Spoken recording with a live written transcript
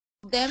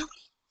of them.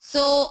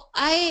 So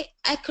I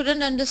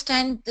couldn't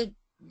understand the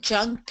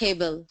junk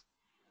table.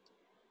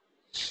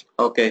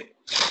 Okay.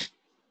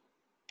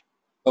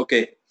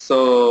 Okay.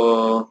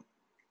 So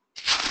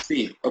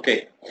see.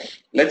 Okay.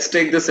 Let's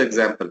take this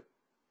example.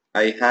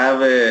 I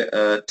have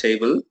a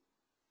table.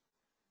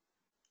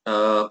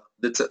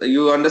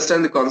 You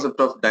understand the concept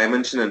of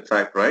dimension and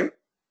fact, right?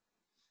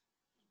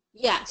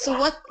 Yeah, so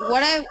what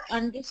I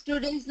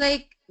understood is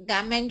like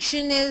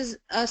dimension is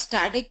a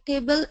static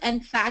table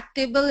and fact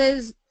table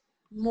is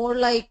more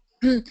like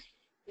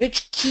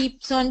which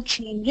keeps on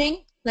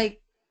changing.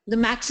 Like the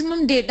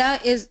maximum data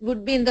is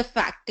would be in the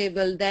fact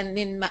table than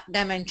in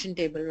dimension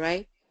table,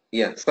 right?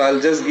 Yeah. So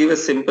I'll just give a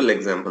simple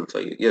example for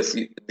you. Yes,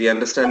 the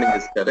understanding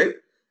is correct,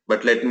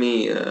 but let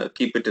me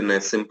keep it in a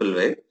simple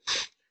way.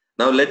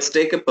 Now let's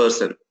take a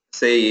person,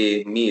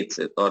 say me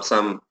itself, or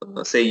some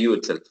say you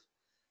itself.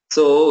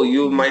 So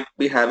you Mm-hmm. might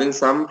be having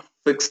some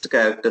fixed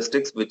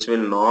characteristics which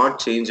will not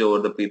change over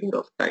the period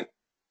of time.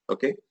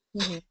 Okay,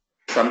 Mm-hmm.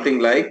 something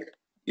like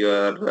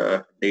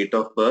your date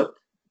of birth,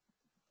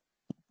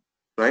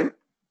 right?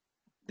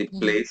 The Mm-hmm.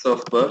 place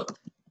of birth,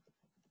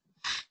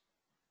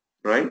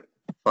 right?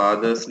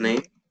 Father's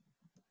name,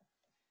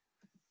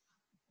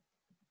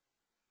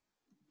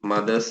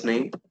 mother's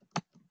name,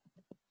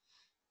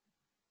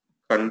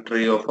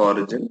 country of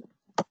origin,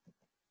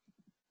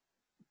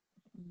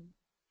 Mm-hmm.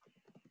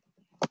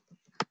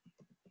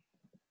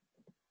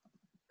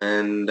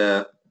 and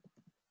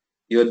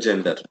your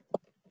gender,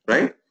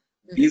 right?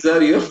 These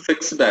are your Mm-hmm.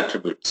 fixed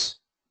attributes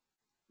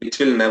which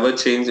will never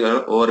change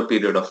over a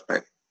period of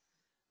time.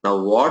 Now,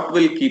 what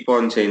will keep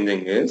on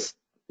changing is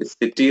the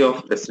city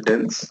of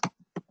residence,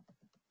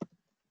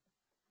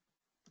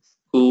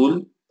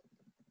 school,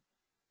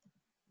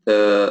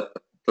 the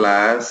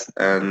class,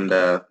 and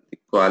the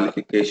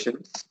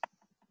qualifications,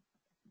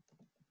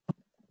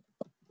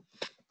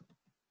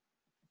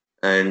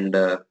 and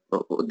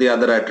the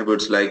other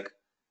attributes like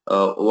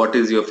what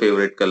is your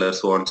favorite color,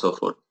 so on and so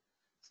forth.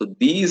 So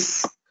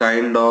these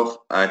kind of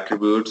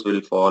attributes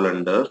will fall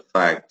under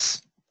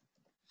facts,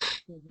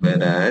 Mm-hmm.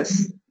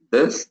 whereas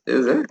this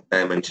is a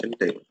dimension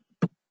table.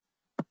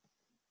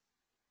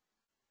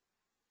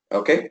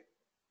 Okay.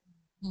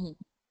 Mm-hmm.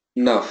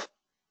 Now,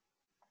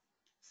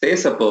 say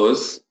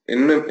suppose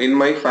in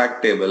my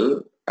fact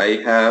table I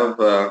have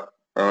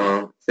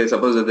say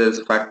suppose that there is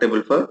a fact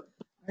table for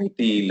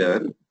IT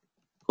learn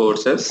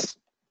courses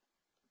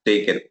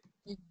taken.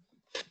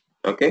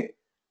 Okay.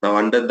 Now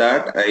under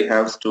that I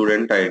have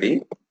student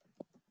ID,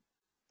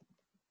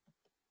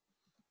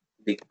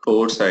 the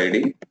course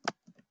ID,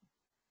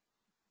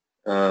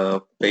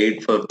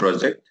 paid for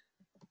project,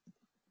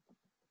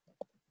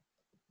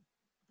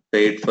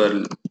 paid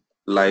for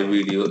live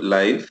video,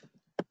 live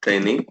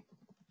training,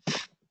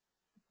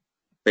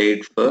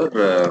 paid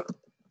for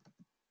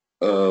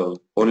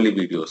only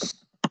videos.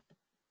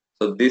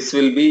 So this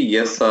will be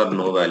yes or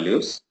no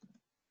values.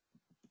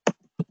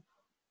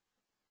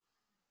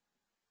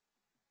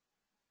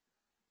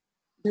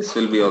 This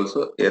will be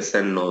also yes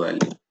and no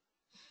value,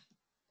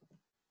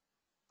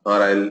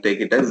 or I'll take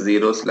it as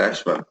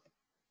 0/1.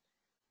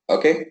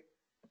 Okay.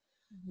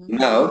 Mm-hmm.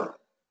 Now,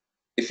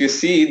 if you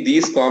see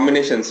these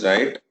combinations,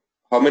 right?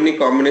 How many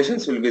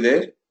combinations will be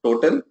there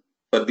total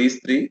for these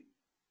three?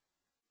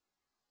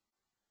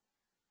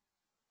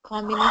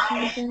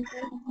 Combinations in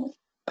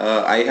the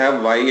I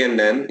have Y and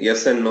N,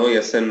 yes and no,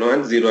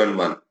 and 0 and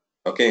 1.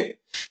 Okay.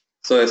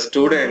 So a mm-hmm.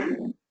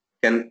 student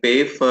can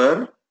pay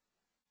for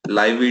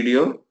live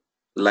video,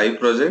 live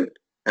project,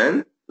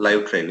 and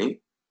live training.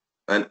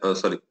 And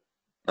sorry,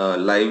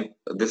 live.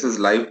 This is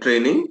live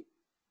training,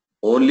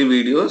 only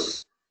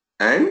videos,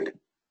 and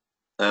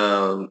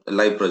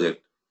live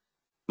project.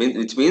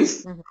 Which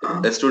means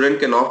Mm-hmm. a student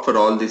can opt for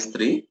all these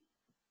three.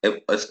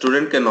 A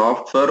student can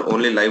opt for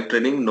only live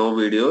training, no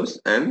videos,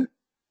 and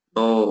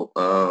no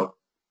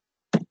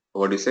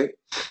what do you say?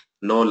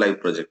 No live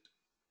project.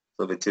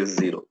 So which is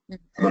 0.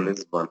 One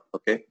is 1.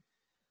 Okay.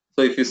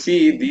 So if you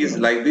see these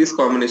like these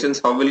combinations,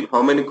 how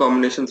many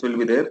combinations will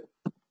be there?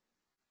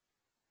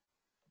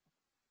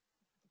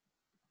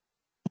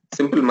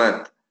 Simple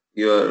math.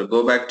 Your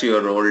go back to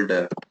your old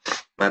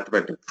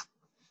mathematics.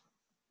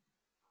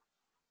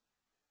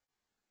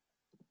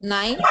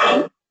 9,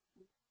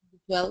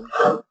 12.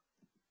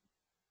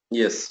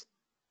 Yes,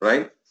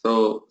 right.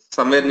 So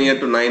somewhere near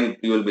to 9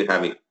 you will be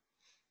having.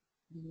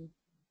 Mm-hmm.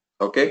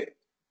 Okay.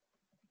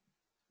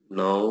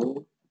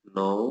 No,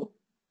 no,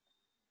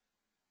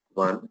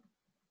 1,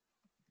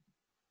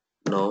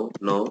 no,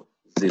 no,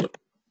 0.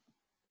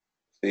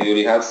 So you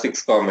will have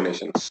 6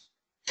 combinations.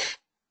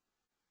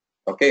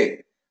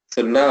 Okay.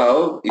 So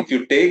now if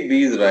you take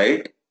these,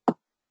 right,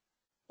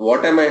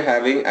 what am I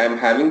having? I'm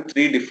having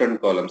 3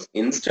 different columns.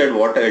 Instead,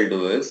 what I'll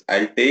do is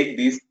I'll take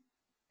these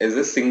as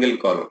a single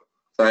column.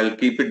 So I'll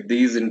keep it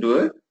these 3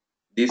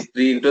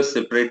 into a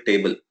separate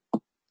table.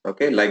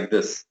 Okay, like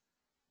this.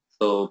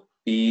 So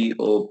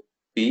POP,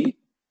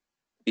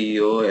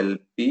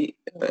 POLP,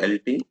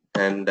 LT,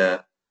 and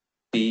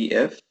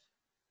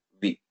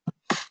PFV.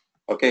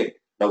 Okay.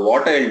 Now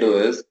what I'll do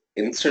is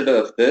instead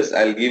of this,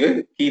 I'll give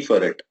a key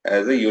for it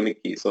as a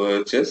unique key. So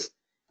which is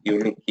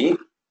unique key.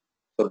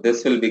 So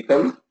this will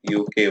become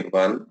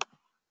UK1.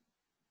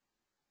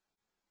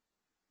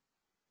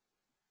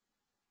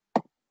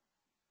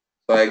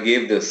 So I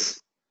gave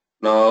this.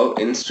 Now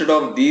instead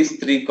of these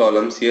three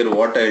columns here,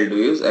 what I'll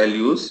do is I'll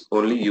use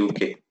only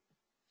UK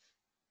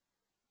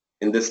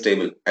in this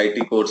table.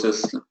 IT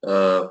courses,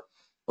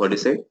 what do you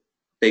say?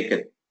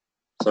 Taken.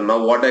 So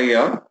now what I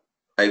got?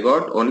 I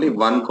got only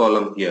one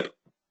column here.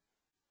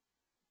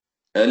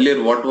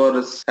 Earlier, what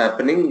was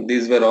happening?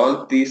 These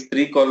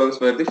three columns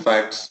were the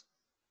facts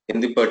in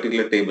the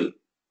particular table,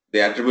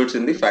 the attributes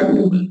in the fact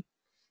table.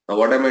 Now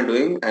what am I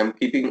doing? I'm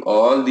keeping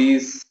all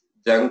these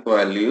junk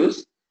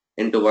values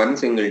into one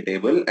single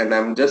table and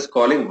I'm just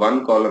calling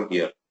one column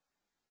here.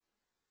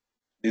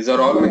 These are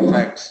all my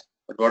facts.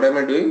 But what am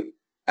I doing?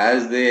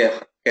 As they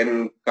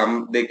can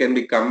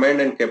be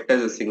combined and kept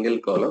as a single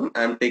column,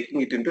 I'm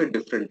taking it into a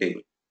different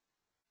table.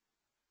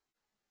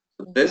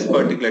 So this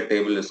particular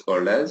table is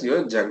called as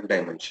your junk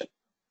dimension.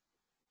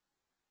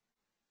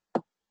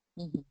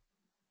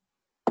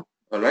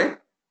 Alright?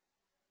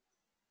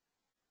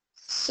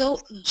 So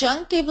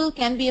junk table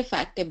can be a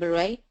fact table,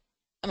 right?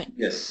 I mean,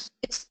 Yes.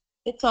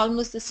 it's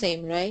almost the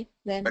same, right?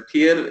 Then. But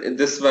here,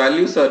 these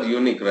values are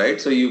unique,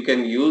 right? So you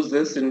can use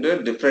this into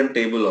a different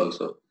table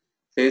also.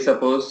 Say,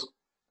 suppose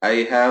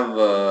I have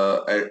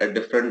a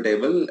different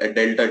table, a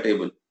delta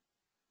table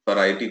for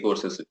IT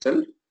courses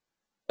itself,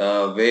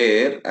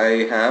 where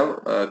I have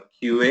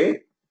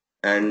QA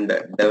and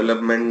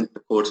development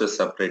courses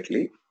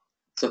separately.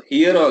 So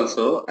here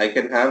also, I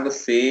can have the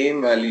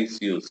same values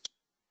used.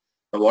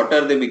 Now, what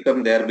are they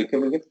become? They are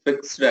becoming a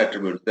fixed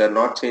attribute. They are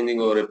not changing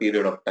over a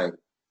period of time,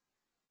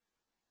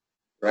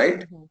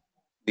 right?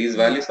 These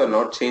values are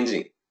not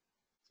changing,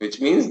 which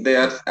means they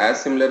are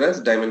as similar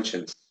as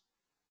dimensions.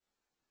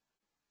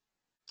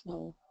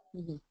 Oh.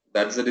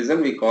 That's the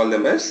reason we call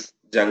them as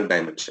junk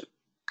dimension.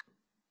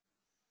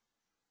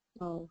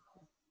 Oh.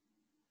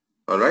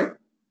 All right.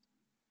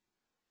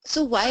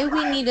 So why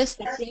we need a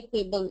separate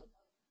table?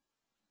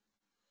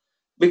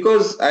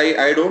 Because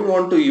I don't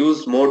want to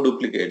use more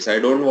duplicates. I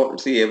don't want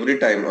see every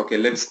time. Okay,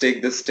 let's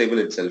take this table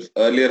itself.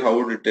 Earlier, how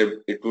would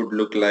it would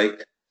look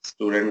like?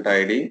 Student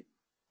ID,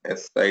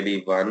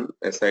 SID1,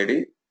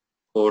 SID,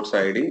 course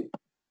ID,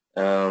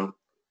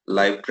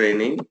 live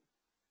training,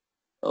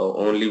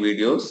 only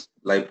videos,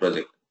 live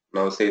project.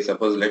 Now say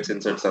suppose let's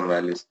insert some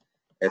values.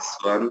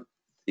 S1,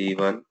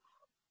 C1,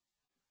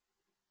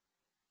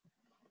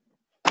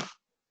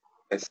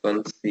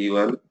 S1,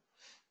 C1,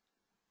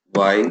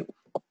 Y,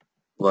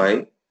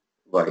 Y,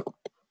 Y.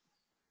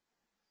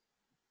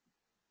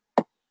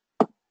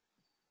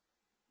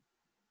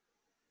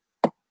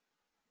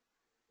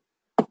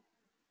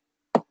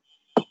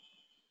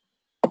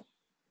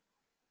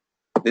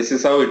 This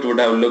is how it would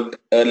have looked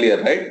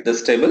earlier, right?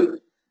 This table.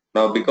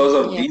 Now because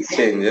of Yeah. these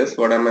changes,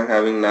 what am I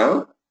having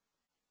now?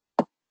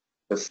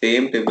 The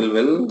same table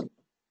will,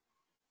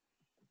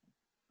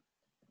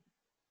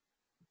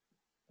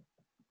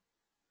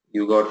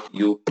 you got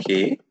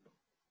UK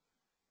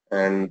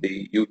and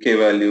the UK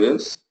value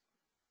is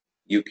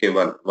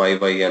UK1,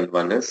 YY and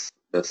 1 is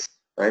this,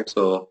 right?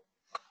 So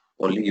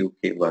only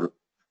UK1.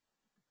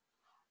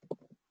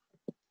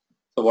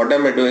 So what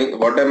am I doing?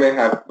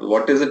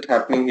 What is it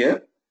happening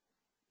here?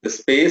 The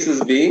space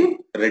is being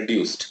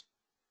reduced,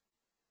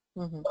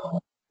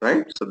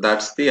 right? So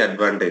that's the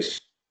advantage.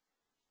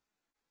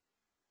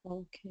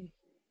 Okay.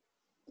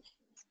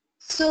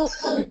 So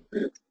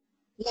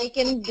like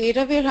in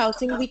data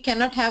warehousing, we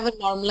cannot have a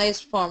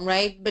normalized form,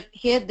 right? But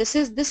here, this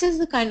is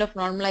the kind of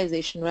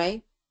normalization,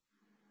 right?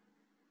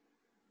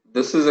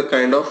 This is a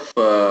kind of,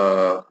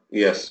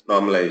 yes,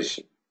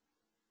 normalization.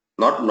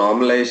 Not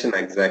normalization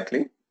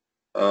exactly.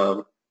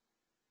 Um,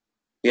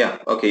 yeah,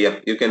 okay, yeah,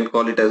 you can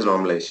call it as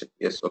normalization.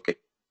 Yes, okay.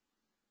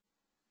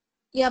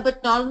 Yeah,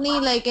 but normally,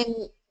 like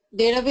in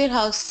data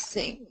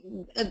warehousing,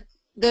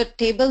 the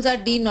tables are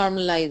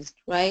denormalized,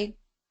 right?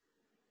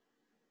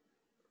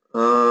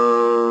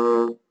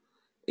 Uh,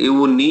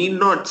 you need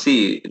not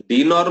see,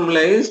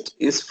 denormalized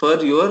is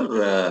for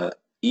your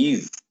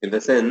ease in the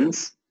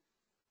sense,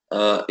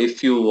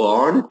 if you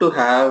want to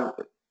have,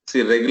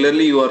 see,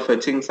 regularly you are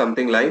fetching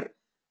something like,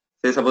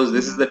 say, suppose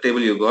this is the table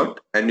you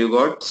got, and you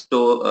got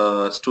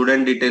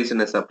student details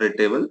in a separate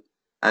table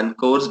and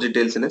course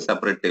details in a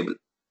separate table.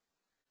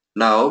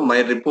 Now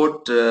my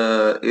report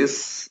or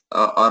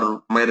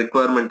my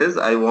requirement is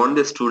I want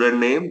the student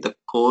name, the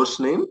course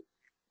name,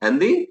 and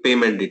the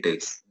payment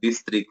details.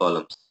 These three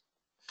columns.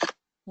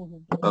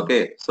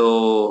 Okay,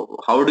 so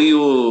how do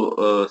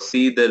you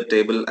see the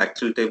table?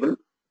 Actual table: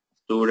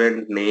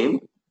 student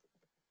name,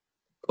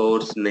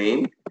 course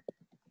name,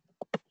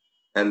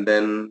 and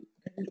then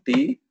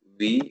LT,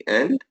 V,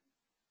 and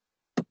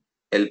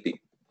LP.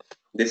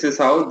 This is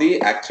how the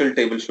actual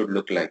table should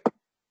look like.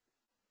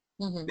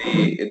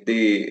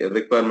 The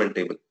requirement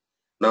table.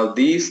 Now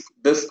this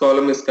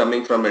column is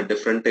coming from a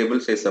different table.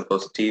 Say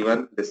suppose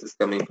T1, this is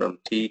coming from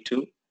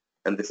T2,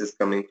 and this is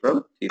coming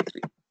from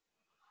T3,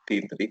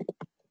 T3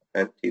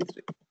 and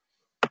T3.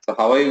 So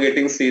how are you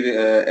getting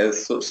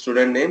as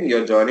student name?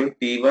 You're joining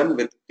T1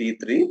 with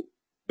T3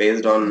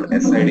 based on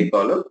SID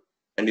column,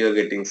 and you're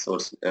getting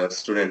source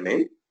student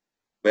name.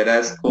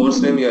 Whereas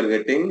course name you're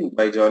getting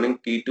by joining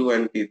T2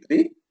 and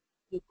T3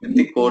 with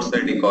the course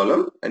ID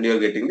column, and you're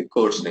getting the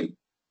course name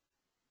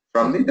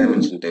from the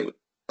dimension table.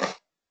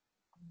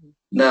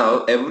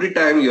 Now, every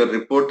time your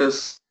report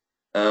is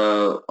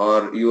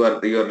or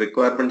your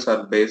requirements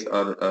are based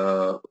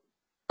or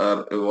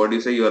what do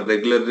you say, you are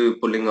regularly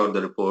pulling out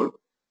the report.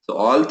 So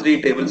all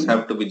three tables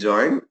have to be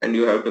joined and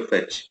you have to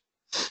fetch.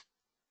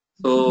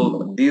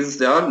 So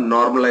these are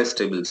normalized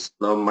tables.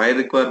 Now my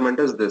requirement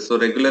is this. So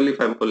regularly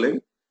if I'm pulling,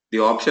 the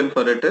option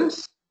for it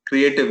is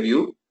create a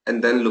view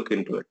and then look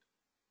into it.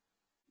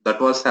 That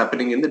was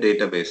happening in the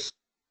database.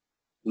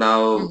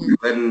 Now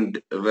when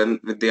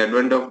with the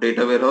advent of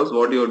data warehouse,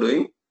 what you're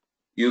doing,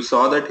 you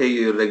saw that hey,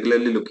 you're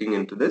regularly looking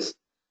into this.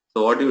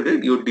 So what you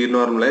did, you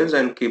denormalized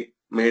and keep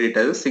made it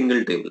as a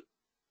single table.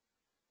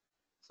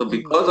 So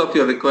because of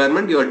your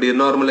requirement, you are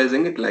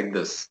denormalizing it like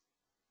this.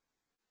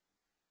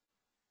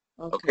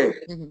 Okay.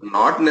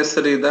 Not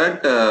necessary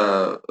that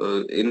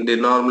in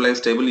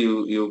denormalized table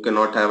you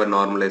cannot have a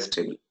normalized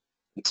table.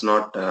 It's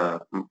not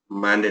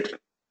mandatory.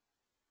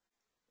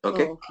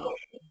 Okay. Oh,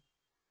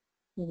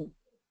 okay.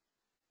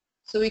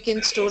 So we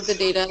can store the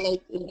data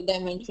like in the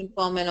dimension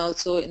form and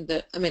also in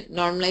the, I mean,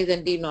 normalized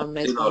and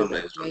denormalized format, Denormalized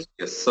ones. right?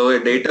 Yes. So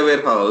a data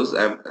warehouse,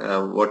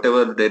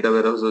 whatever data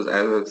warehouses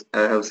I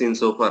have seen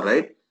so far,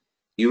 right?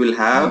 You will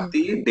have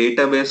the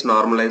database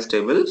normalized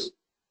tables,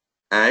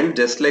 and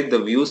just like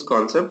the views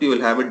concept, you will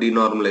have a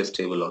denormalized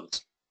table also.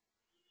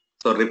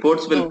 So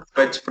reports will Oh.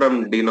 fetch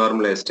from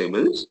denormalized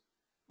tables,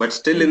 but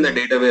still in the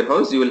data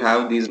warehouse, you will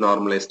have these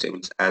normalized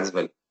tables as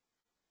well.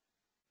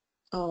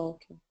 Oh,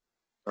 okay.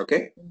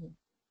 Okay.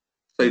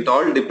 So it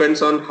all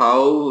depends on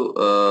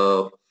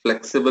how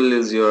flexible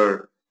is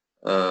your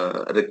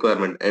end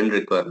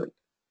requirement.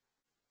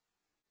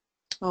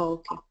 Oh,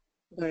 okay.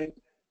 Got it.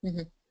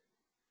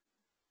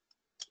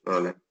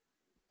 All right.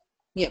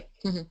 Yep.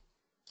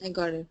 I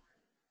got it.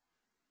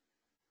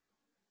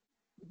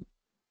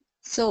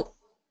 So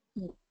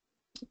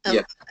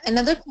Yeah.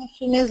 another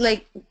question is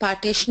like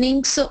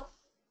partitioning. So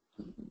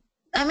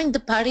I mean,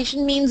 the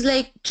partition means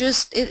like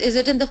just is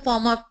it in the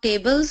form of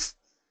tables?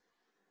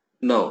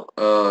 No.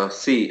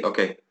 See.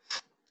 Okay.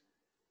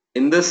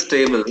 In this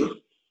table,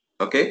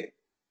 okay.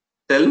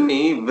 Tell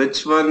me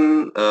which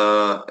one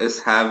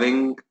is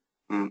having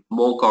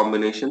more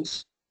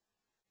combinations.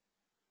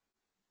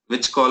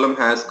 Which column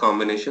has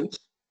combinations?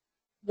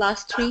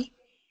 Last three,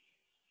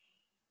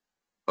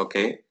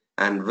 Okay.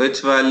 And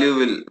which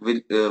value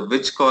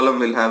which column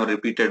will have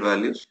repeated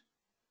values?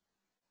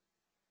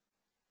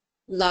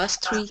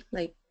 last three,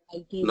 like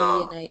ITV and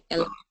No, no.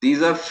 IL.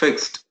 These are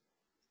fixed.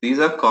 These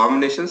are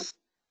combinations.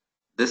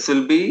 This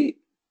will be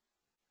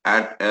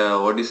at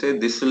what do you say?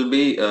 This will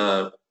be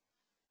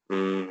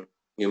mm,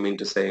 you mean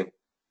to say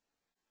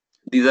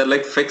these are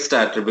like fixed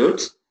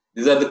attributes.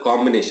 These are the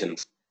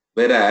combinations.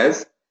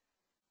 Whereas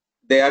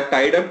they are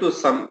tied up to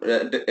some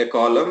a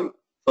column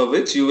for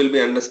which you will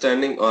be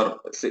understanding, or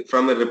say,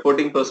 from a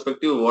reporting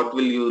perspective, what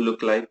will you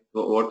look like,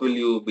 what will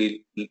you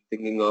be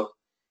thinking of.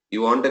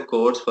 You want a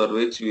course for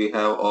which we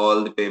have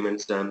all the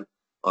payments done,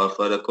 or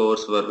for a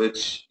course for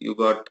which you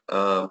got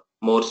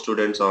more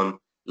students on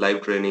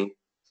live training.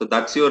 So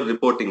that's your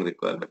reporting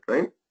requirement,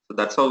 right? So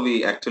that's how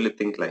we actually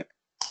think like.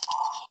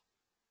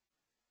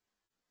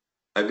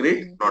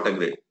 Agreed? Not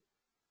agreed?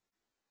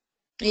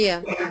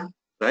 Yeah.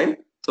 Right?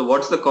 So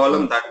what's the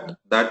column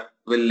that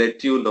will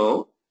let you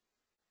know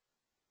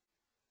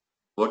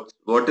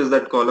what is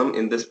that column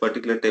in this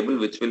particular table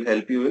which will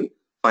help you in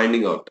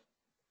finding out?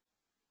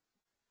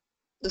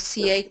 The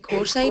CI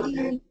course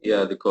ID.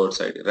 Yeah, the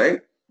course ID, right?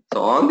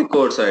 So on the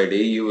course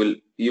ID,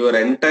 your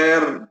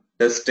entire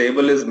this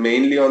table is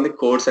mainly on the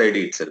course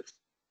ID itself,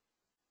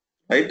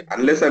 right?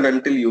 Unless and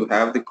until you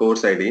have the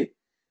course ID,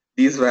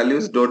 these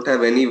values don't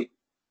have any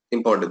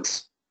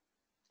importance.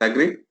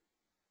 Agree?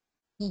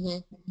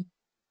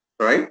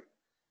 Right?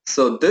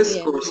 So this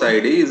Yeah. course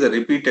ID is a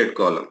repeated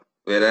column,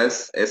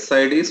 whereas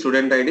SID,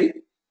 student ID,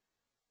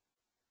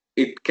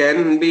 it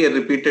can be a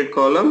repeated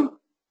column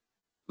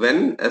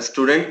when a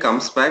student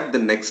comes back the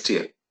next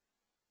year.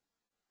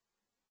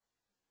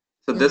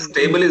 So this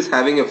table is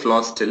having a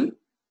flaw still.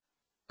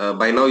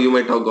 By now you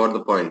might have got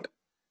the point.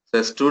 So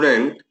a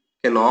student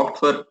can opt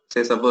for,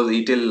 say suppose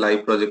ETL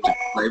live project,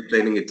 live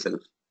training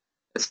itself.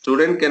 A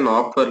student can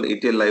opt for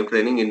ETL live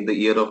training in the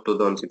year of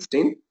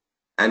 2016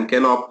 and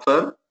can opt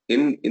for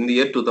in the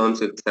year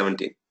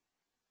 2017.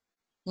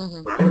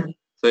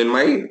 So in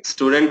my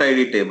student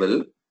ID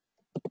table,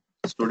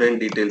 student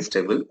details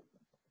table,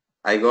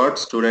 I got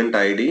student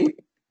ID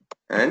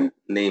and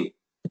name.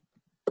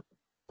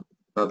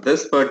 Now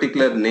this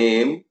particular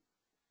name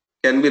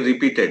can be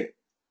repeated,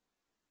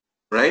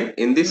 right,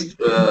 in this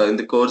in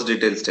the course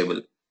details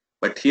table,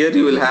 but here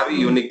you will have a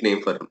unique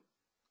name for him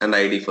and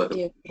ID for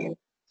him. Yeah.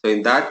 So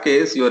in that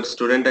case your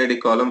student ID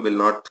column will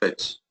not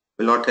fetch,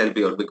 will not help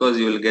you out, because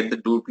you will get the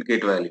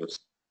duplicate values,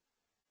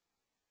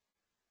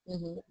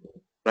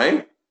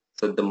 right?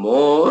 So the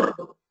more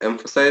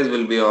emphasis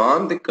will be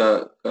on the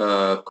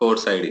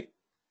course ID.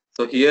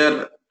 So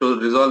here to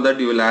resolve that,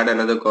 you will add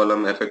another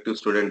column, effective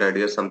student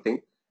ID or something,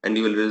 and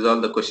you will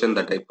resolve the question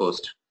that I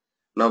post.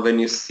 Now when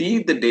you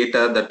see the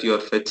data that you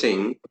are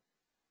fetching,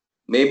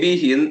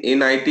 maybe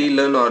in IT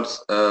learn or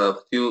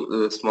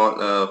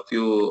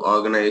few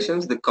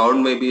organizations, the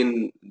count may be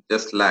in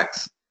just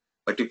lakhs.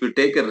 But if you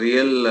take a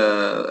real,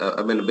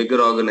 I mean, bigger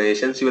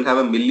organizations, you will have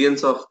a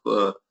millions of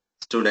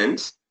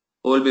students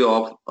who will be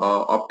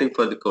opting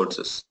for the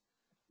courses.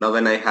 Now,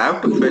 when I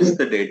have to fetch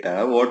the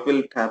data, what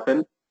will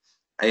happen?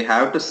 I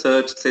have to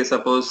search. Say,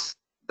 suppose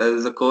there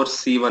is a course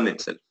C1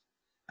 itself.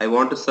 I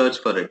want to search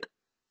for it.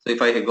 So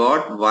if I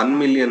got 1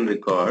 million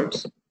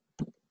records,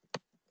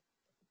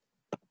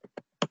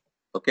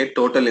 okay,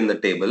 total in the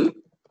table,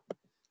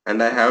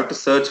 and I have to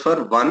search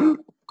for one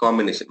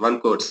combination,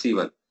 one code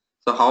C1.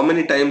 So how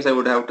many times I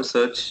would have to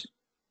search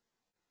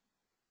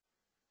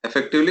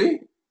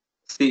effectively?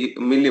 See,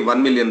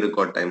 1 million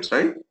record times,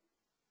 right?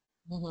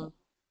 Mm-hmm.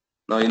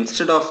 Now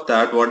instead of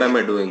that, what am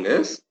I doing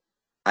is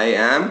I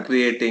am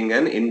creating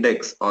an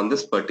index on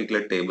this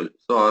particular table.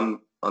 So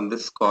on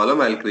this column,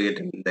 I'll create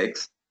an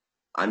index.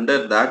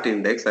 Under that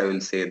index, I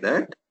will say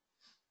that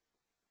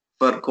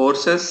for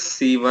courses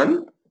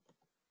C1,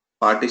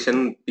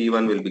 partition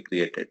P1 will be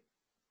created.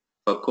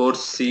 For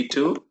course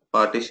C2,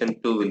 partition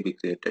 2 will be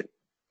created,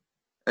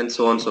 and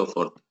so on and so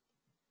forth.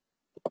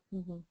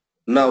 Mm-hmm.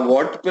 Now,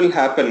 what will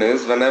happen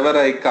is whenever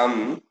I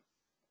come,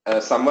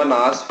 someone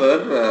asks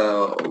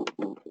for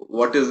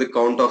what is the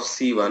count of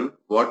C1,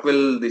 what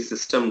will the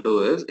system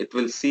do is it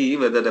will see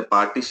whether the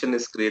partition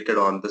is created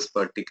on this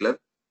particular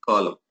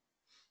column.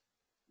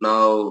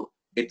 Now,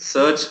 it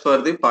search for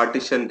the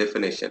partition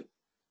definition.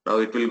 Now,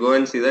 it will go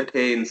and see that,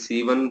 hey, in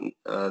C1,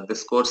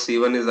 this course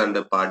C1 is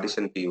under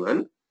partition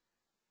P1.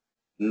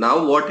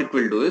 Now, what it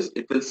will do is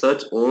it will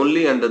search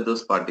only under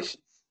those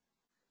partitions.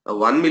 Now,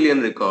 1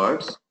 million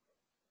records,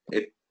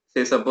 it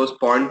say suppose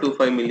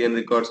 0.25 million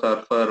records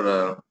are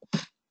for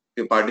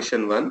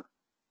partition 1,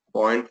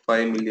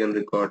 0.5 million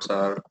records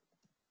are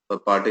for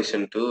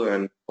partition 2,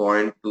 and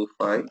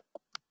 0.25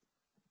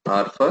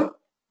 are for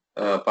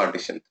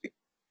partition 3.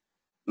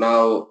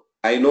 Now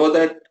I know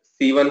that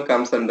C1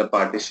 comes under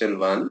partition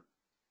 1.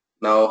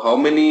 Now how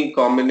many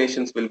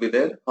combinations will be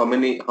there? How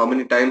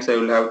many times I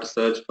will have to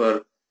search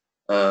for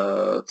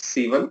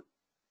C1?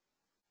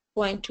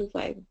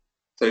 0.25.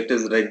 So it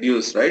is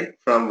reduced, right,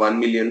 from 1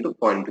 million to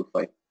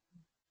 0.25.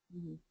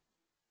 Mm-hmm.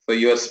 So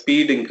your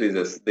speed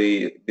increases,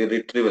 the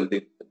retrieval,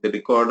 the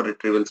record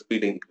retrieval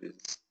speed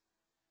increases,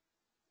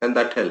 and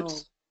that Oh.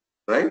 helps,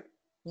 right?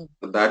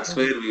 So that's Mm-hmm.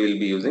 where we will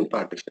be using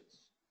partitions,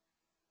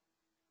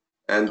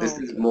 and this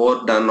Oh, is okay.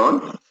 more done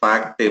on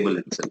fact table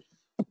itself.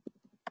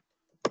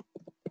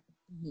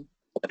 Mm-hmm.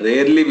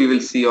 Rarely we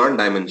will see on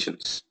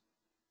dimensions.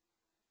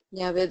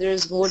 Yeah, where there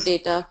is more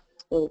data,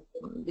 so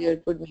there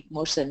it would make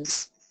more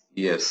sense.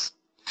 Yes.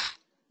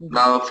 Mm-hmm.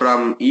 Now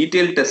from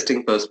ETL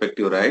testing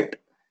perspective, right?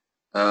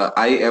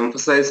 I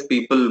emphasize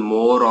people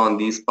more on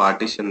these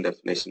partition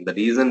definition. The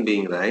reason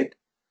being, right?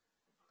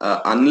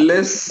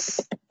 Unless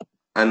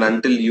and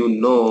until you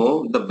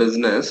know the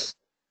business,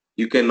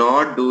 you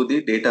cannot do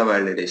the data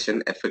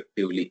validation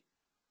effectively.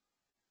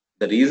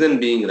 The reason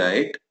being,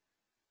 right?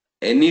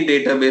 Any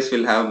database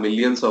will have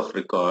millions of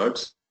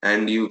records,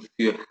 and you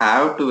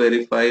have to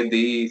verify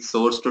the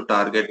source to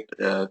target.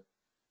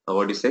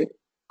 What do you say?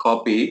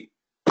 Copy.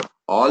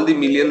 All the Mm-hmm.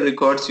 million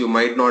records you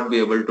might not be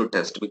able to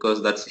test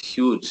because that's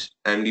huge,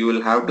 and you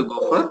will have to go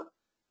for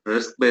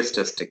risk-based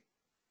testing,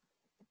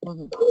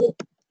 Mm-hmm.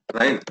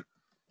 right?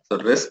 So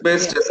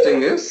risk-based Yeah.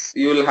 testing is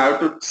you will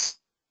have to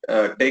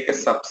take a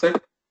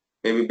subset,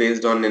 maybe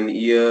based on an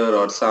year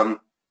or some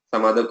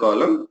other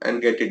column,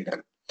 and get it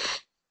done.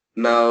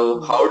 Now,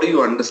 Mm-hmm. how do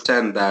you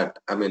understand that?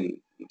 I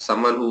mean,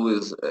 someone who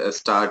is a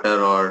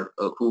starter or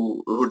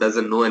who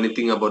doesn't know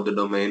anything about the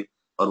domain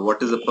or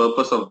what is the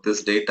purpose of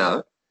this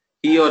data,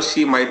 he or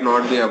she might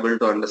not be able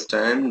to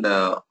understand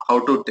how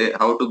to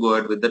go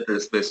ahead with the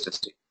risk-based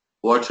testing.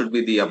 What should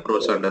be the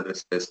approach under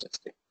risk-based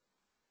testing?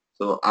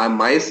 So,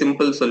 my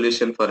simple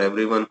solution for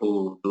everyone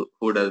who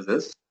does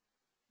this: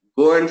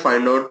 go and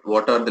find out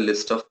what are the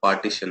list of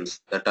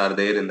partitions that are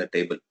there in the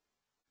table.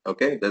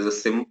 Okay, there's a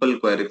simple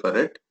query for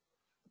it.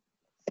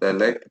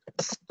 Select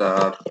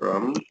star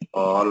from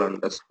all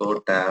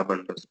underscore tab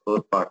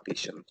underscore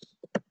partitions.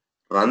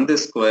 Run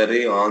this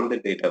query on the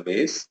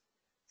database.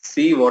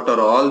 See what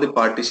are all the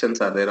partitions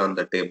are there on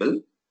the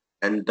table,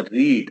 and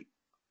read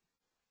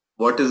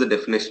what is the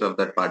definition of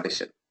that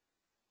partition.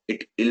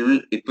 It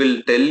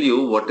will tell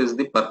you what is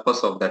the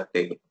purpose of that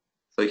table.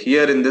 So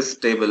here in this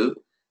table,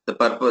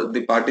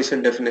 the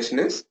partition definition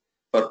is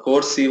for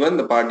course C1,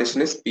 the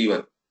partition is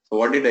P1. So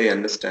what did I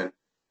understand?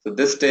 So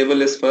this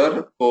table is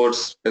for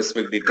course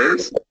specific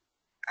details,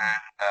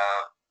 and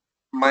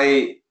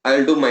my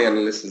I'll do my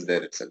analysis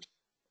there itself,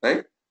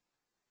 right?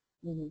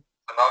 Mm-hmm.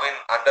 So now in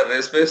under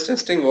risk-based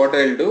testing, what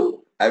I'll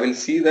do, I will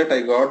see that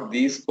I got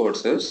these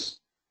courses.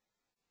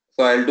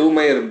 So I'll do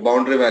my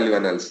boundary value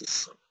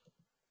analysis.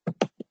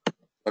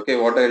 Okay,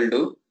 what I'll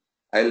do,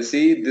 I'll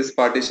see this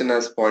partition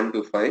as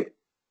 0.25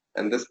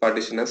 and this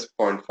partition as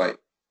 0.5.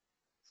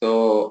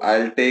 So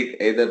I'll take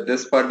either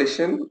this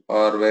partition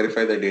or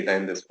verify the data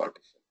in this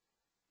partition.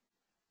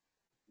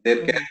 There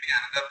can Mm-hmm. be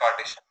another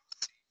partition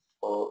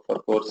for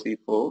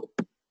 4C4,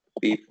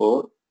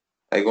 P4.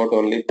 I got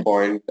only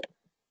 0.1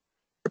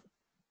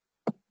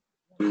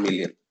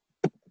 million.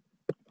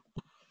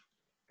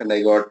 And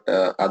I got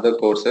other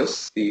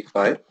courses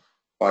P5,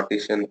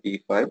 partition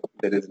P5.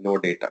 There is no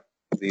data,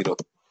 0.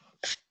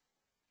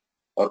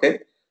 Okay.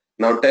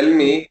 Now tell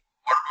me,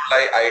 what will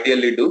I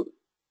ideally do?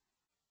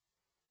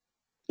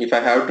 If I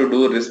have to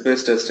do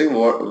risk-based testing,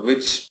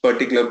 which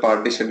particular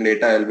partition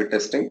data I'll be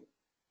testing,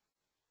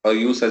 or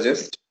you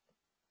suggest?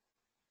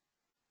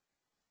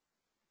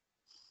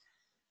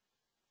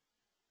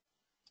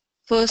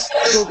 First,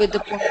 go with the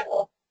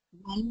 0.1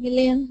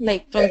 million,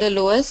 like from the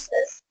lowest,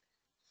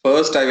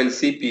 First, I will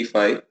see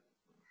P5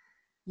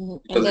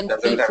 and because it then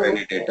doesn't have P4,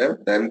 any data.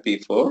 Then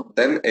P4,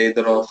 then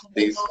either of from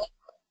the these, lowest.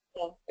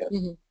 yeah, Yeah.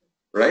 Mm-hmm.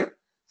 right?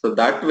 So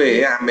that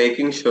way, Yeah. I'm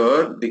making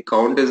sure the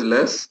count is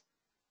less,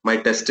 my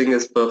testing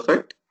is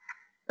perfect,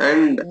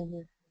 and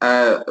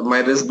Mm-hmm. my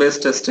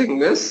risk-based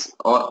testing is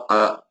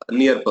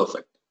near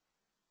perfect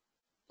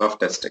of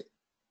testing.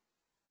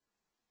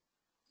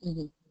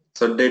 Mm-hmm.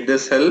 So did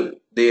this help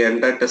the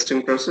entire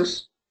testing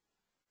process?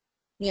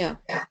 Yeah.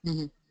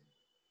 Mm-hmm.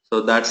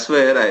 So that's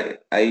where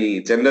I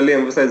generally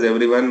emphasize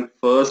everyone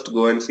first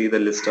go and see the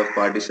list of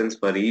partitions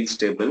for each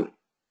table.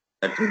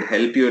 That will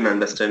help you in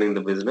understanding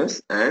the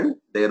business and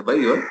thereby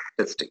your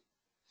testing.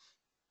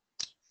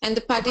 And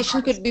the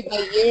partition could be by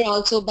year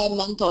also, by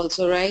month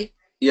also, right?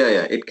 Yeah,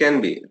 yeah, it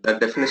can be. That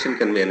definition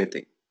can be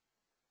anything.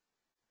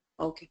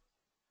 Okay.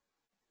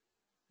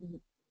 Mhm.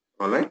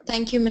 All right.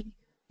 Thank you, ma'am.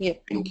 Yeah.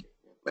 Thank you.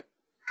 Bye.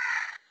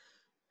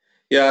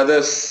 Yeah,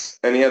 others,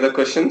 any other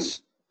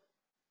questions?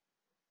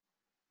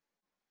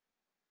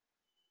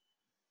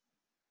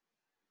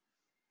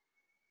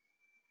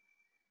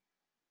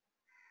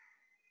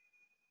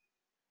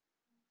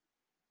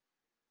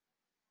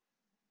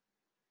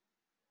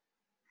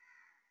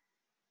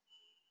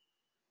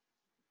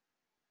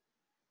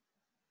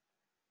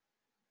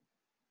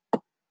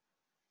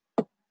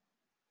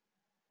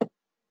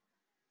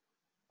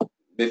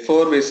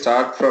 Before we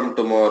start from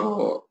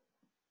tomorrow,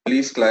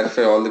 please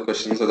clarify all the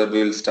questions so that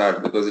we will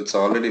start because it's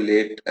already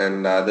late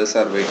and others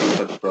are waiting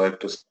for the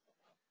project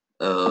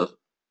uh,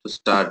 to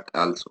start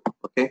also.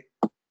 Okay.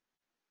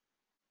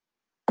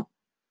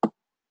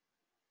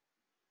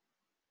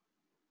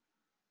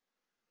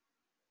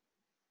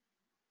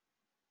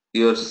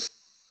 Your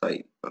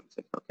side. One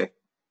second. Okay.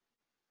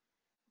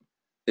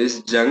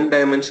 Is junk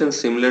dimension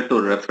similar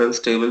to reference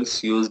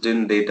tables used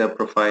in data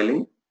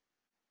profiling?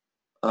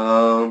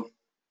 Um,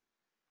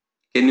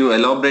 can you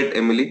elaborate,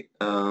 Emily?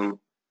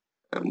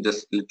 I'm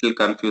just a little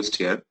confused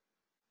here.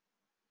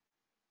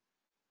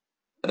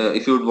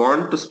 If you would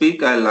want to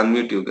speak, I'll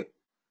unmute you.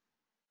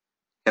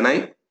 Can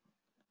I?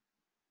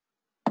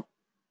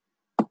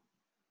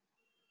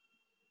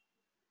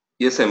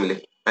 Yes,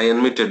 Emily. I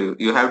unmuted you.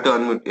 You have to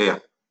unmute. Yeah.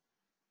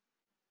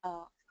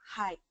 Uh,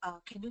 Hi,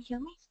 can you hear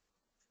me?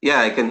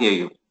 Yeah, I can hear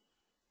you.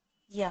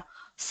 Yeah.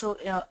 So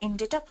in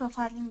data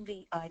profiling,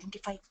 we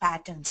identify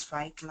patterns,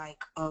 right?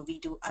 Like we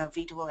do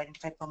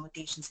identify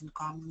permutations and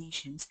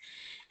combinations,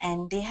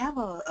 and they have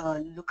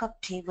a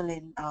lookup table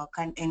in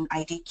in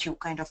IDQ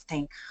kind of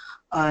thing,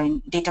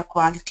 in data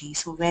quality.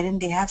 So wherein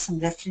they have some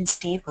reference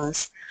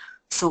tables.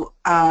 So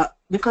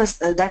because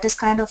that is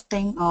kind of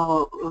thing,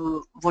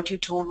 what you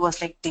told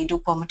was like they do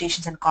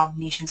permutations and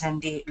combinations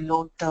and they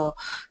load the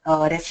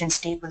reference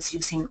tables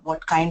using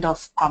what kind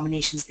of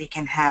combinations they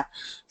can have.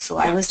 So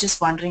I was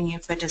just wondering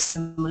if it is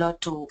similar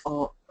to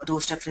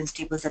those reference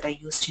tables that are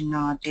used in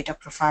data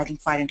profiling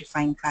for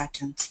identifying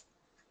patterns.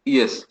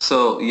 Yes.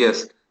 So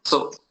yes.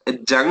 So a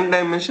junk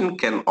dimension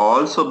can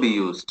also be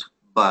used,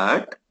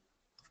 but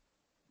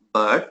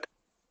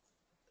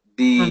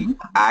the Mm-hmm.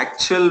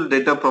 actual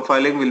data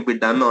profiling will be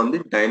done on the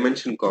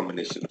dimension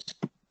combinations,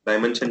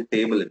 dimension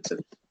table itself.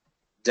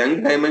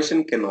 Junk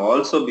dimension can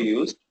also be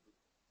used,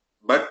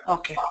 but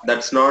Okay.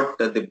 that's not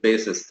the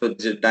basis. So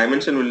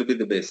dimension will be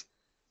the base.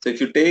 So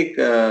if you take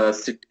a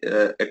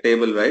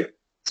table, right,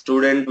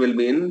 student will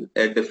be in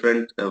a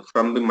different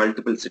from the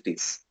multiple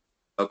cities.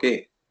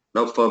 Okay.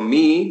 Now for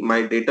me,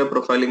 my data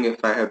profiling,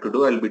 if I have to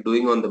do, I'll be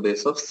doing on the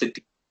base of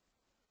city.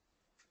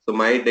 So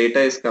my data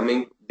is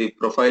coming, the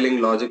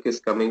profiling logic is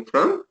coming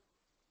from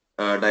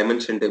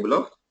dimension table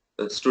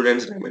of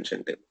students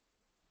dimension table,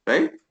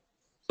 right?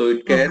 So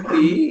it can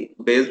Mm-hmm. be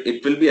based,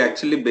 it will be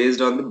actually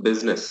based on the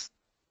business.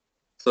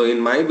 So in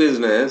my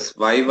business,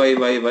 why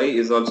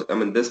is also, I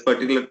mean, this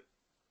particular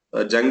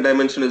junk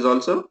dimension is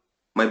also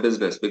my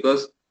business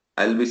because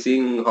I'll be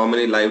seeing how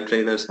many live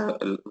trainers have,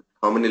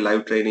 how many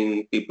live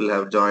training people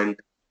have joined,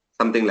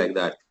 something like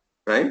that,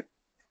 right?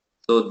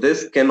 So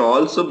this can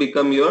also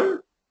become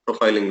your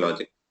profiling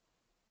logic.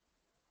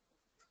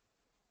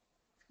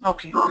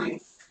 Okay.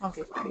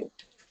 Okay.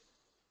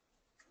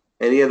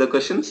 Any other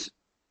questions?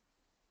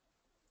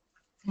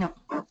 No.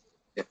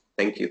 Yeah,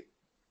 thank you.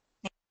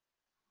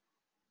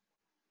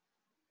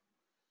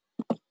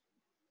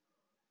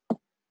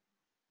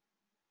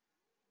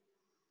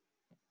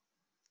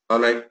 All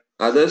right,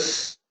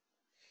 others.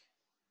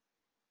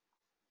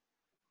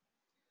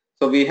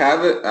 So we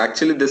have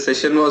actually the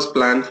session was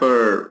planned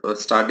for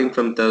starting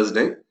from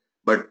Thursday,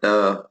 but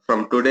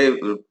from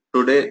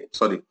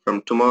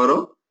from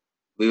tomorrow,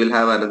 we will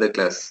have another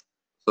class.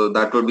 So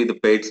that would be the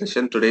paid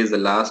session. Today is the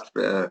last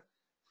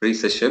free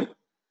session.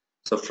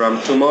 So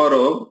from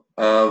tomorrow,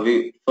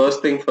 we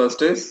first thing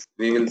first is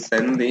we will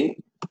send the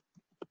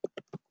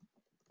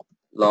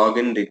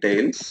login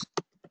details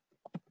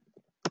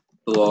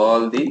to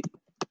all the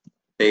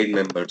paid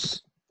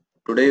members.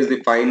 Today is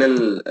the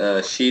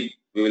final sheet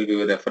we will be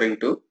referring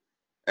to,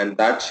 and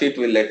that sheet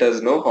will let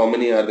us know how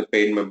many are the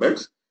paid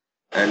members,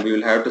 and we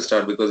will have to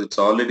start because it's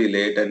already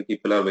late and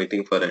people are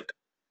waiting for it.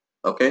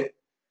 Okay,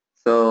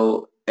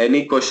 so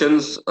any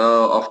questions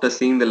after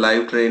seeing the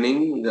live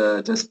training,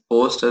 just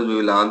post us, we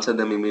will answer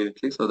them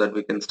immediately so that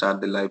we can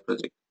start the live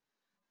project.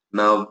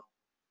 Now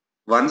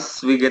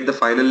once we get the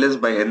final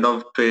list by end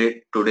of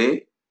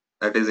today,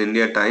 that is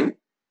India time,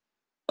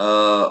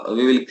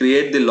 we will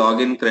create the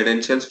login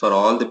credentials for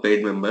all the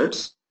paid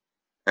members,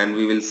 and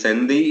we will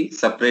send the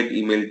separate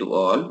email to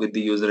all with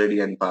the user ID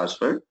and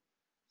password.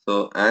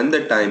 So and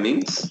the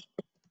timings.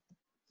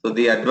 So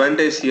the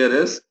advantage here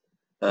is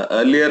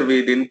earlier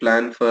we didn't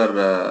plan for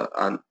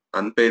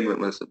unpaid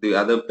members. The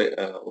other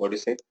what do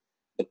you say?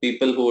 The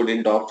people who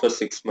didn't opt for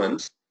 6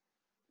 months,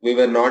 we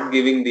were not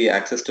giving the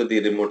access to the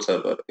remote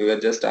server. We were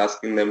just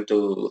asking them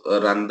to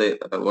run the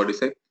what do you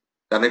say?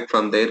 Connect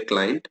from their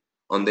client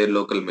on their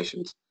local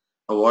machines.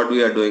 What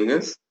we are doing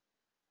is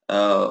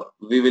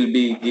we will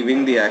be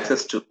giving the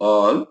access to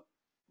all,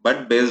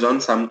 but based on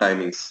some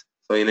timings.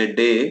 So in a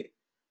day,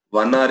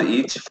 1 hour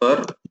each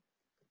for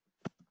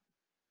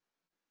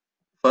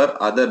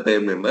other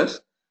paid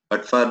members,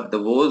 but for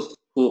those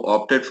who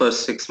opted for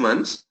 6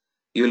 months,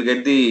 you will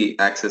get the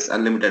access,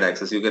 unlimited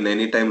access. You can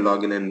anytime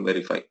log in and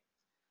verify.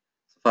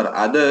 For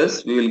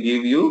others, we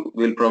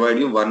will provide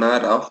you 1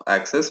 hour of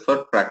access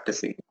for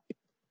practicing.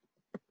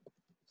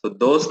 So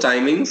those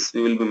timings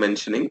we will be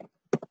mentioning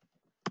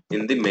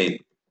in the mail.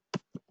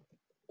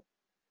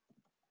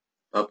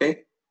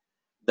 Okay.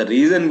 The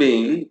reason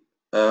being,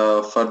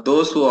 for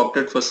those who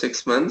opted for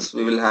 6 months,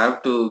 we will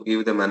have to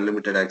give them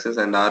unlimited access,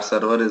 and our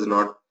server is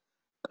not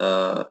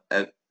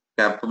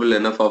capable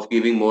enough of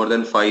giving more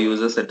than 5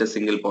 users at a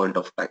single point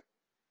of time.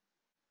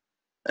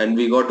 And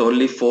we got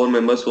only 4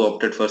 members who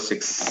opted for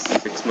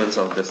six months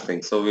of this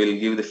thing. So we'll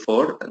give the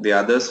 4. The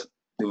others,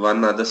 the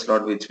one other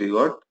slot which we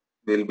got,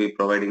 we'll be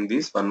providing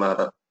these 1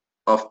 hour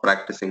of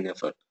practicing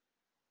effort.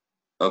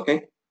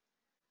 Okay.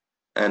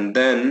 And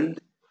then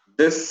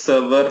this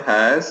server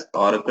has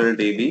Oracle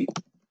DB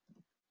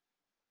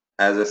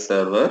as a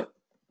server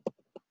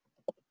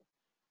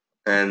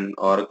and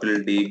Oracle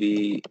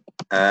DB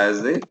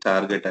as a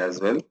target as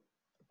well.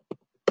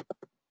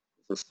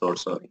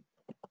 Sorry.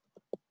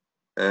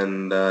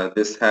 And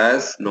this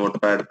has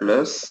Notepad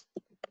Plus,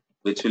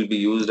 which will be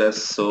used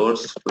as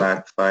source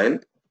flat file.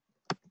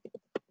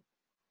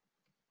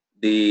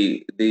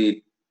 The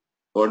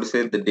what to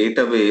say, the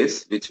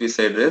database which we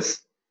said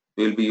is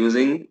we'll be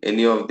using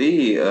any of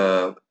the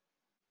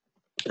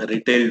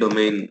retail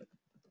domain,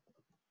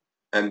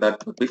 and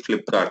that would be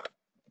Flipkart.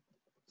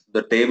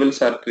 The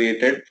tables are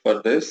created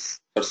for this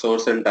for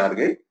source and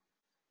target,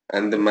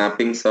 and the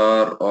mappings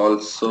are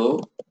also.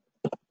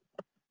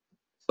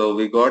 So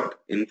we got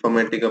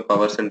Informatica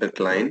Power Center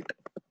client.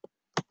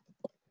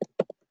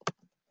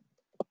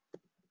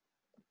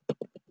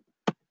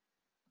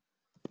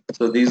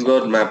 So these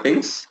got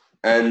mappings,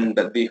 and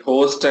the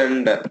host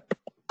and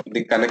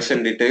the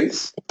connection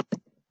details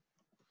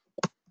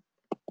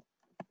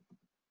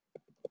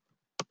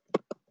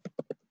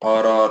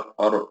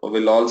or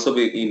will also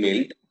be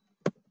emailed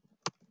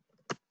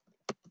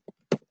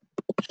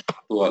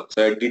to all.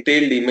 So a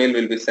detailed email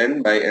will be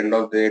sent by end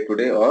of the day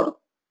today or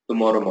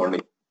tomorrow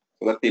morning,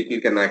 so that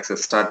people can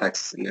start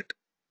accessing it.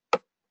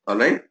 All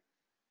right.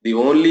 The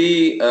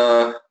only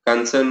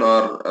concern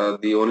or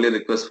the only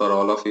request for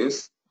all of you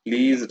is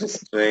please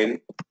restrain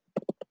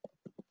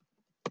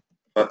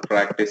for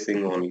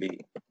practicing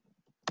only.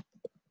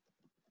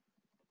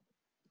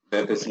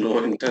 There is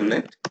no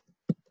internet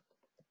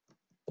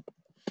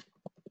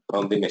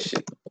on the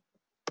machine.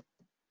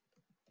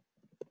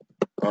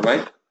 All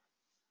right.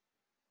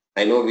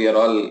 I know we are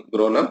all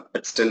grown up,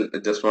 but still, I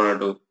just wanted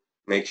to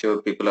make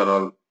sure we are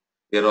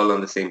all on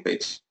the same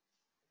page.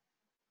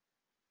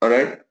 All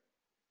right.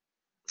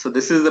 So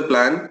this is the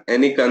plan.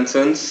 Any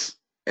concerns?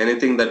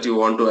 Anything that you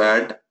want to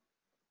add?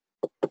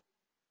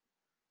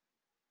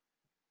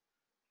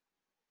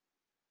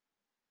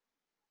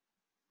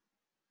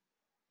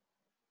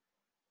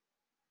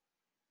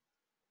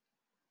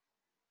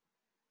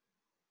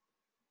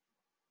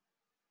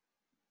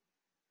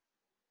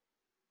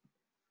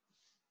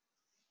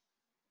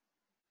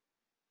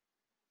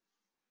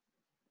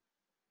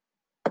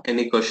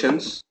 Any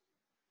questions?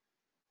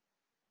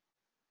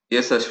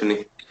 Yes,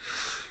 Ashwini.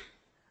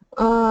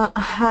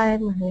 Hi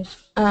Mahesh.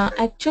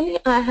 Actually,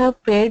 I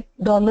have paid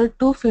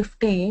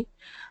 $250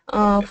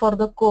 for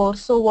the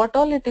course. So what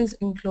all it is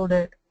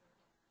included?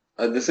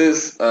 This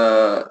is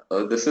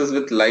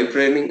with live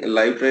training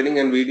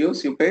and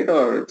videos you paid,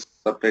 or it's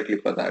separately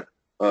for that,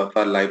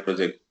 for live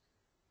project?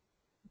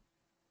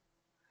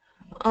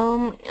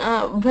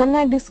 When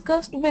I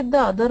discussed with the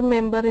other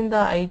member in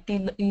the IT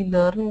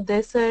e-learn,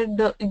 they said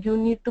you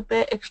need to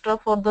pay extra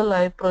for the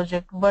live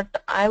project,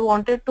 but I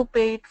wanted to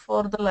pay it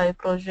for the live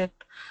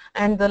project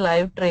and the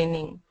live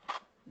training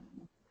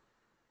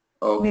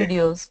Okay.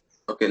 videos.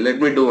 Okay.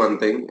 Let me do one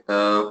thing.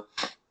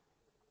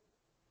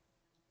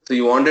 So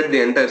you wanted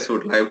the entire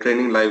suite, live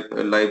training, live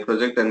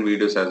project, and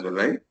videos as well,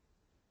 right?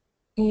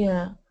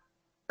 Yeah.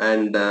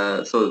 And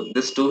so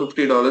this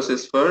 $250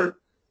 is for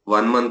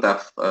 1 month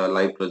of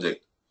live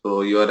project.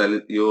 So you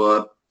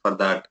are for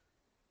that.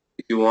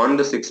 If you want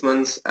the 6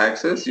 months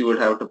access, you would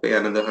have to pay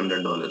another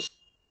 $100.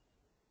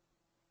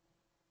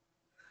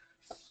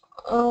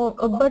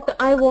 But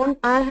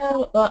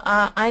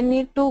I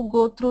need to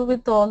go through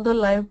with all the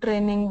live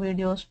training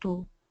videos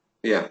too.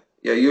 Yeah,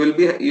 yeah. You will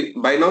be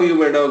by now. You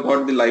might have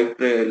got the live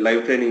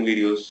training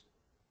videos.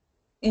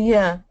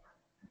 Yeah.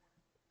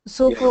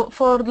 So Yeah.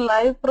 for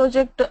live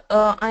project,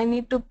 I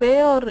need to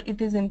pay or it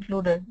is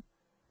included?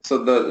 So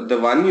the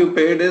one you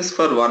paid is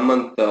for 1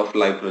 month of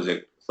live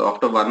project. So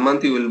after 1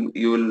 month, you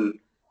will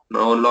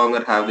no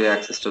longer have the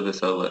access to the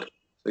server.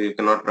 So you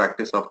cannot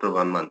practice after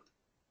 1 month.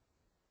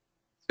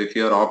 So if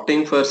you are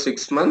opting for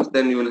 6 months,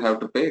 then you will have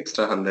to pay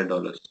extra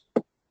 $100.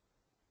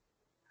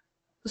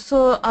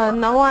 So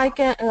now I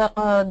can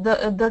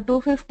the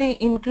 250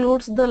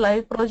 includes the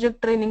live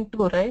project training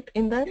too, right?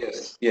 In that?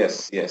 Yes,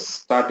 yes, yes.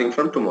 Starting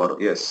from tomorrow.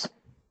 Yes.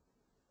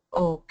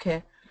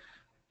 Okay.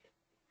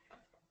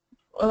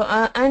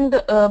 And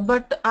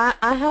but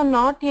I have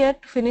not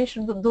yet finished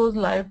those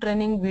live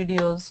training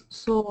videos.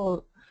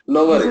 So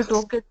No is worries. it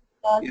okay to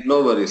start?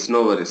 No worries.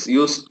 No worries.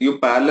 You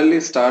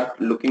parallelly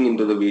start looking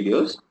into the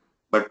videos,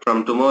 but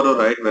from tomorrow,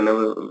 right?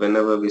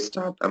 Whenever we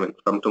start, I mean,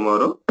 from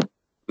tomorrow,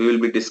 we will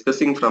be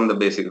discussing from the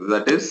basics.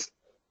 That is,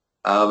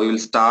 we will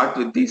start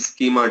with the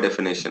schema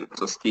definition.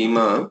 So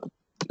schema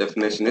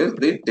definition is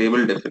the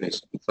table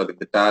definition. Sorry,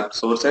 the tab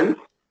source and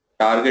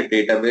target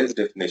database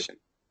definition.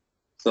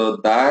 So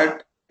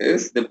that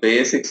is the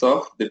basics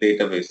of the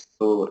database.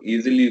 So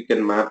easily you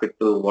can map it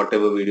to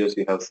whatever videos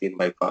you have seen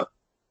by far.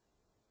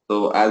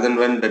 So as and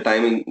when the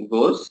timing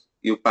goes,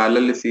 you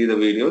parallelly see the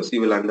videos,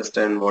 you will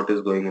understand what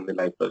is going in the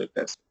live project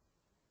as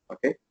well.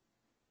 Okay.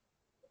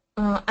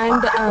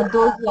 And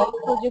those live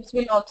projects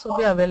will also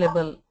be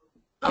available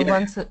Yeah,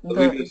 once the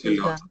the it videos is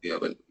will also done. be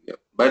available. Yeah.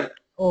 But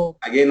Oh.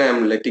 again,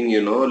 I'm letting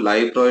you know,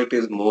 live project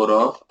is more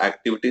of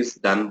activities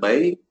done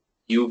by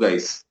you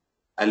guys.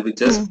 I'll be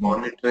just Mm-hmm.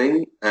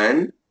 monitoring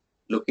and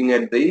looking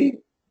at the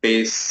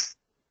pace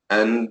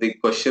and the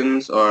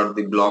questions or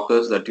the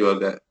blockers that you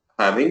are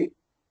having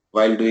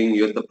while doing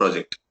your the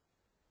project.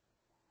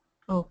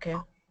 Okay.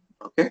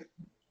 Okay.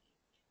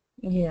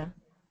 Yeah.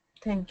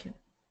 Thank you.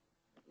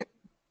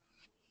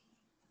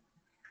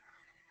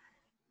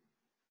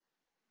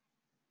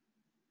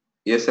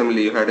 Yes,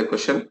 Emily, you had a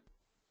question.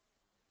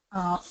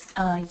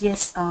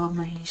 Yes,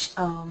 Mahesh.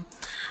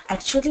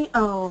 Actually,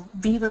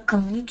 we were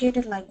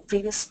communicated like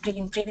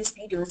in previous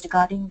videos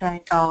regarding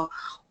that.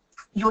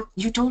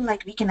 You told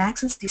like we can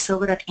access the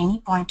server at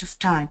any point of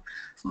time,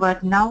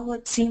 but now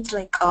it seems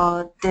like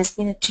there's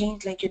been a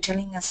change. Like you're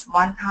telling us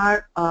 1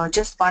 hour,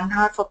 just 1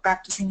 hour for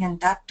practicing, and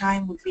that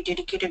time would be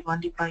dedicated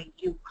only by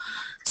you.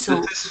 This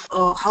So, is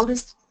how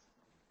does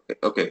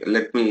okay.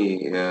 Let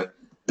me.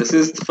 This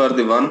is for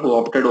the one who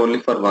opted only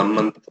for 1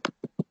 month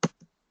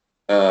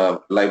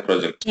live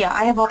project. Yeah,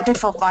 I have opted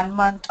for 1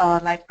 month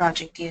live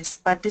project, yes,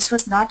 but this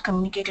was not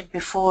communicated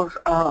before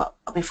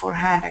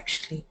beforehand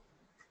actually.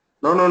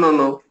 No, no, no,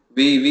 no.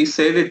 We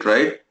said it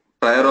right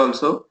prior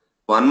also.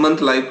 1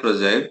 month live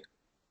project.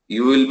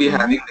 You will be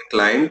Mm-hmm. having the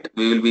client.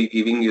 We will be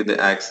giving you the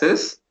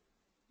access.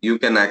 You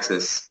can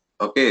access.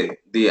 Okay.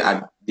 The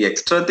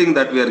extra thing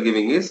that we are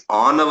giving is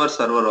on our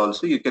server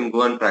also. You can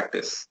go and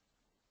practice.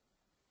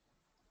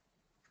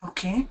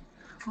 Okay,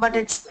 but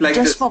it's Like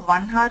just this. for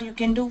 1 hour you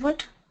can do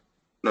it,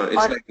 No, it's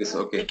or like this. we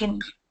Okay. can,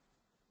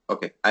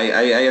 Okay.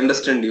 I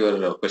understand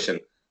your question.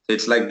 So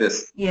it's like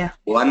this. yeah.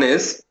 One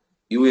is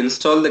you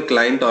install the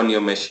client on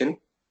your machine.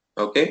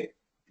 Okay.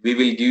 We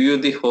will give you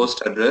the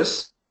host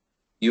address.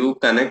 You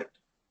connect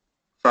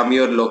from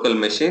your local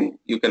machine.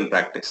 You can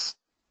practice.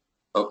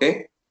 Okay.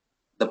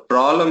 The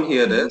problem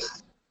here Mm-hmm. is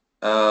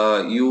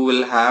you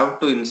will have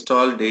to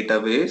install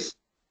database.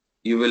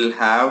 You will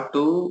have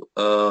to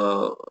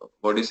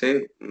what do you say?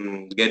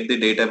 Get the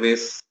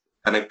database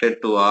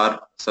connected to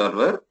our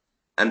server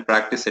and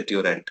practice at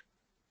your end.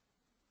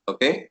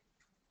 Okay.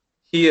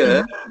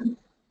 Here,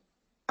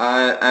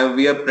 Mm-hmm.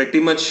 we are pretty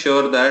much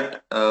sure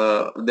that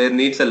there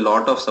needs a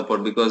lot of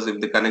support because if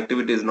the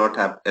connectivity is not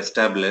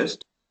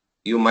established,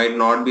 you might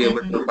not be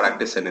able Mm-hmm. to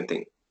practice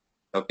anything.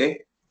 Okay.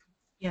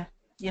 Yeah.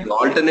 Yeah. The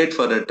alternate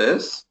for it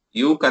is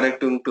you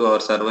connecting to our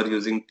server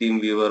using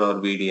TeamViewer or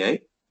VDI.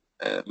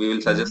 We will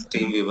Mm-hmm. suggest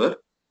TeamViewer,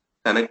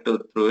 connect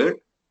through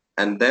it,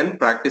 and then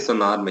practice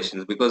on our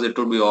machines because it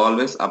would be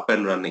always up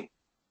and running.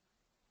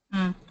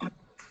 Mm-hmm.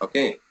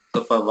 Okay.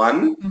 So for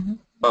one, Mm-hmm.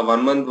 For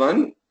 1 month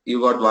one,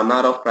 you got 1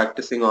 hour of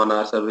practicing on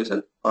our service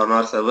on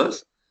our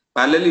servers.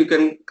 Parallel, you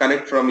can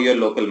connect from your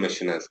local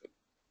machine as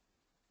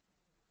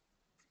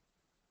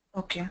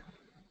Okay.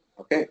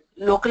 well. Okay.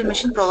 Local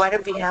machine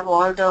provided we have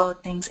all the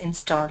things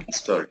installed.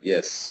 Installed.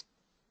 Yes.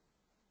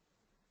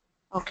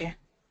 Okay.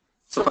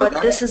 So So, for but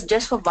that, this is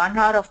just for 1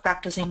 hour of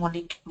practicing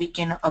only we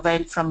can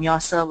avail from your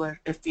server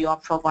if we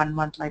opt for 1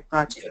 month like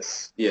project.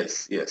 yes,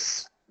 yes,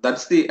 yes.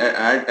 That's the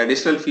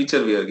additional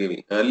feature we are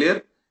giving.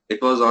 Earlier,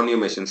 it was on your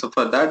machine. So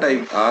for that, I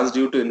asked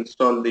you to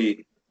install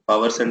the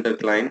Power Center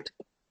client.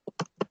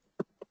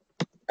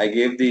 I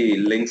gave the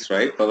links,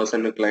 right? Power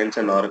Center clients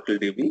and Oracle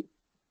DB.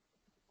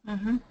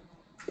 Mm-hmm.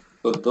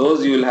 So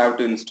those you will have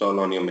to install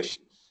on your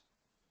machines.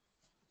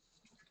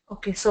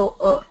 Okay, so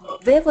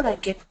where would I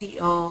get the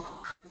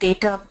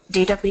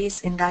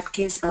database in that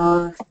case?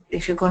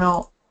 If you're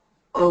gonna,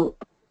 uh,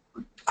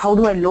 how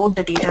do I load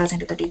the data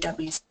into the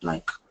database?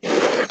 Like,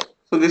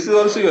 So this is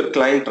also your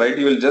client, right?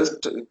 You will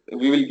just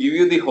we will give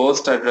you the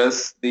host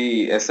address,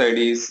 the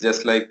SIDs,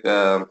 just like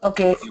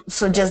okay,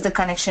 so just the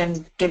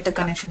connection, get the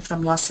connection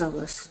from your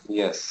servers.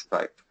 yes,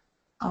 right.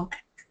 Okay.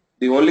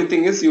 The only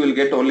thing is you will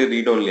get only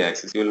read-only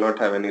access. You will not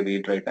have any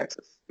read-write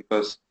access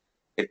because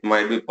it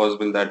might be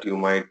possible that you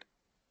might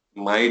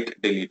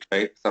delete,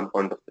 right? Some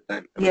point of the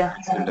time. I mean, Yeah.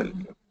 accidentally.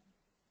 Mhm.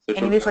 So it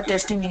should Anyway, for be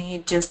testing, we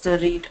need just the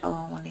read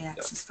only yeah.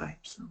 access, right?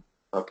 So,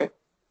 Okay.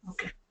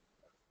 okay.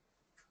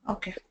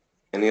 Okay.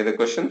 Any other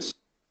questions?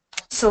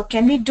 So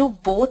can we do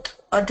both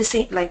at the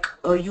same, like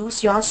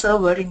use your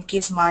server in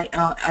case my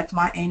at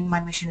my end my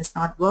machine is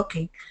not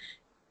working?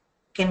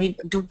 Can we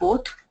do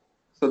both?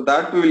 So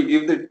that we will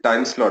give the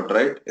time slot,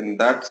 right? In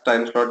that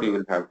time slot, you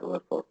will have to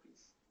work out.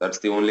 That's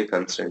the only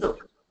constraint. So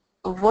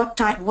what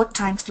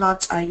time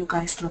slots are you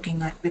guys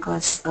looking at?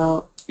 Because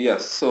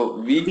Yes. So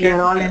we weekend.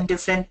 are all in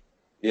different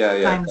Yeah,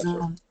 yeah, time that's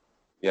right. zones.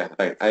 Yeah,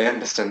 right. I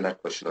understand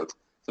that question also.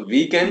 So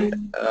weekend,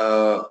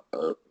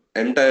 Mm,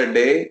 entire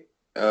day,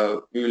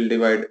 we will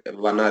divide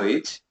 1 hour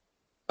each.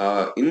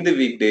 In the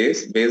weekdays,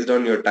 based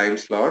on your time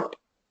slot,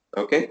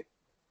 okay,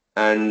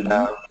 and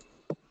mm-hmm,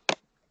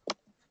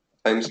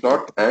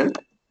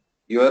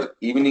 your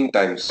evening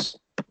times,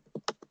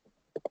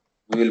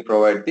 we will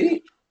provide the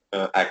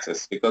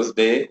access because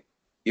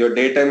your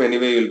daytime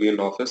anyway you'll be in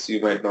office, you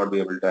might not be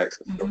able to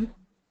access. So mm-hmm,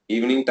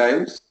 evening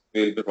times,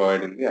 we will be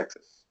providing the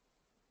access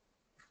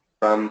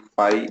from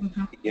 5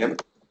 mm-hmm, p.m.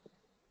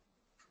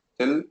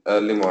 till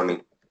early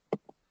morning.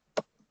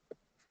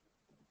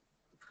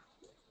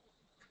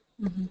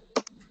 mm-hmm.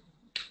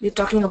 We're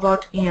talking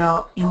about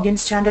Indian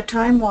Standard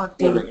Time or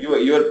No, no, the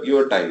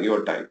your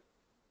time.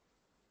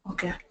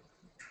 okay,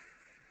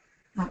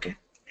 okay.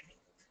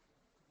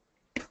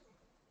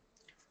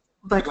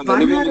 But Because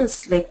 1 hour anyway,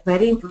 is like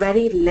very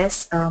very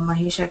less,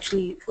 Mahesh.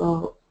 Actually,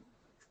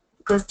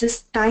 because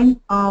this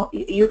time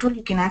you told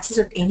you can access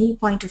at any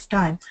point of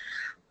time,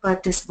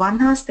 but this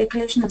 1 hour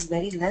speculation is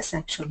very less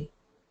actually.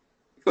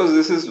 because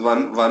this is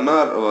one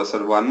hour,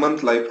 sorry, 1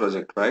 month live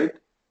project, right?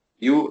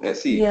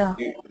 Yeah.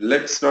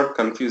 Let's not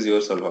confuse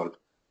yourself all.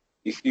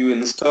 If you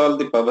install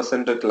the Power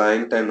Center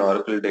client and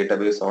Oracle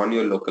database on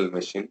your local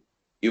machine,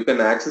 you can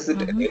access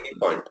it at Mm-hmm. any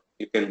point.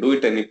 You can do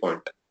it any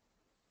point.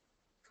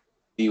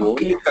 The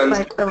Okay, only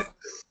constraint but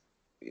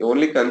the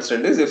only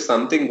constraint is if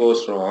something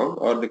goes wrong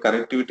or the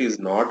connectivity is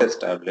not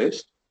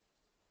established,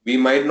 we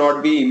might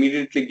not be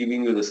immediately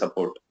giving you the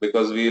support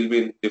because we will be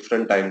in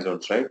different time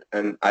zones, right?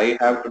 And I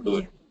have to do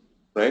it,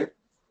 yeah. right?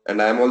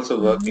 And I'm also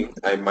Mm-hmm. working.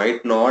 I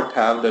might not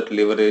have that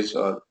leverage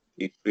or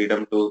the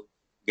freedom to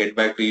get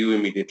back to you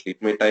immediately.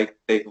 It may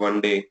take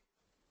 1 day,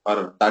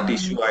 or that Mm-hmm.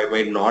 issue I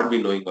might not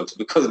be knowing also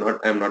because not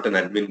I'm not an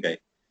admin guy.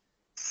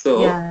 So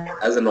Yeah.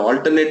 as an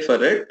alternate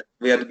for it,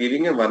 we are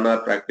giving a 1 hour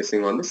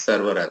practicing on the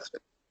server as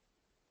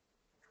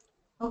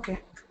Okay.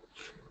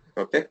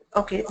 well. Okay.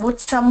 Okay. Would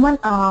someone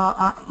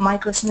my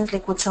question is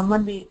like would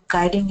someone be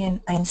guiding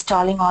in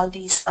installing all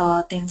these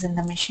things in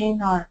the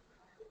machine or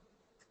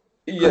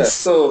Yeah. because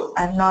So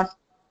I've not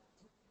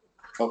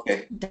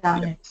okay.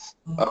 done it. Yes.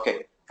 Mm. Okay.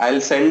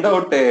 I'll send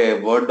out a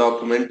Word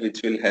document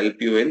which will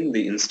help you in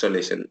the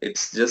installation.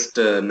 It's just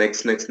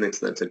next.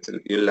 That's it.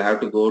 You'll have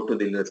to go to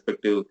the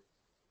respective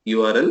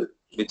URL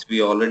which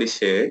we already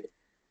shared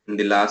in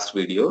the last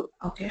video.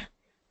 Okay.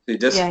 So you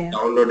Yeah, just yeah.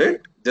 download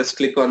it. Just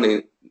click on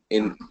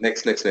in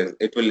next.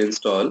 It will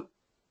install.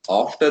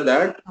 After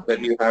that, when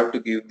Okay. you have to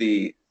give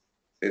the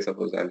say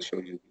suppose I'll show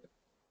you here.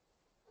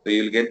 So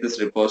you'll get this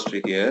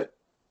repository here.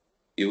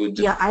 You would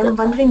just Yeah, I'm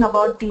wondering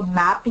about the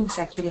mappings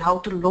actually, how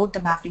to load the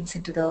mappings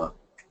into the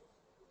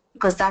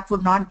because that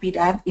would not be.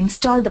 I've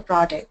installed the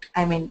product.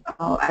 I mean,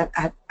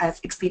 I've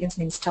experience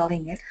in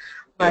installing it,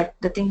 yeah. but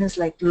the thing is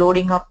like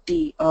loading up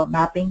the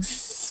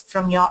mappings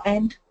from your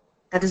end.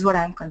 That is what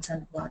I'm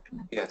concerned about.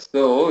 Yeah.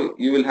 So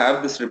you will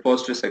have this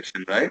repository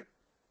section, right?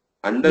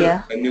 Under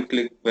Yeah. when you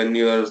click when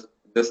your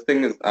this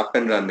thing is up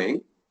and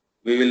running,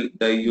 we will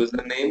the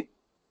username,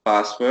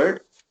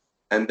 password,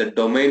 and the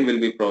domain will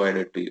be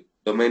provided to you.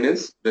 Domain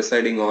is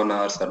residing on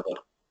our server.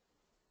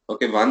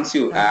 Okay. Once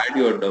you Right. add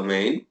your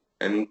domain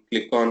and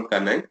click on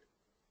connect,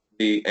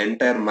 the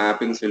entire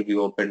mappings will be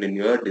opened in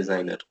your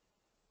designer.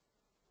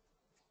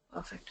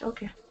 Perfect.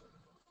 Okay.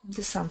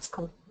 This sounds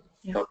cool.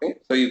 Yeah. Okay,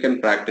 so you can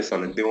practice on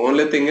it. The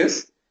only thing is,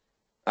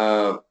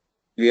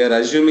 we are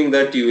assuming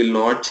that you will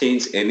not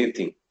change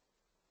anything.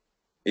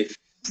 If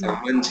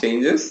someone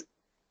changes,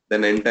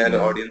 then entire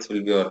audience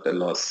will be at a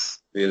loss.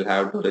 We will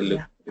have to relook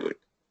Yeah. into it.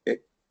 Okay,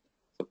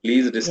 so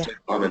please Yeah. restrict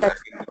Yeah. comment.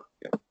 That's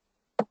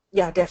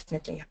yeah,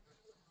 definitely. Yeah.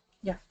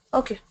 Yeah.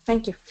 Okay.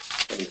 Thank you.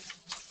 Yeah.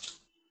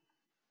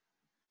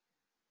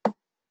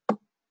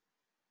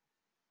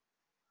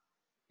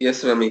 Yes,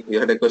 Rami, you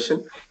had a question?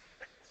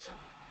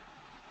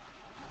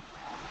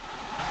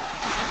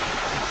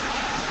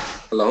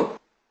 Hello?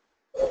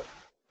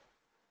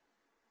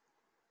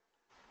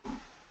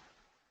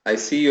 I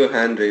see your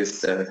hand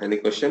raised. Any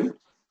question?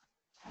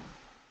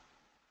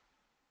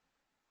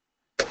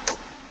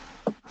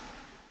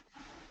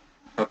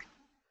 Okay.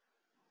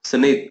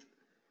 Suneet,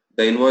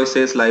 the invoice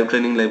says live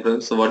training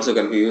library. So what's the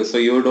confusion? So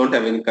you don't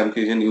have any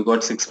confusion. You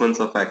got 6 months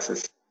of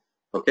access.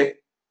 Okay.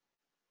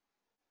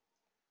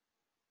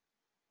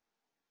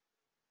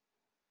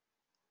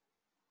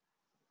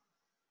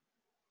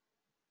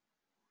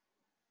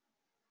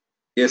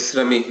 Yes,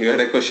 Rami, you had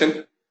a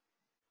question?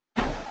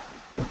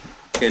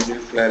 Can you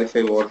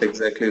clarify what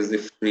exactly is the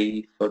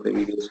free for the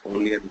videos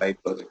only and live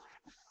project?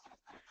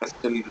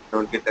 Still you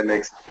don't get an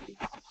access.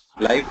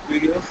 Live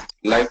videos,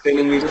 live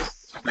training videos.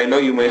 I know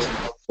you might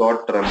have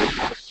got Rami.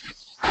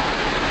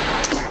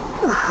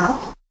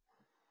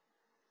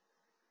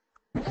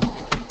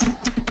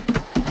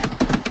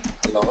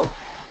 Hello?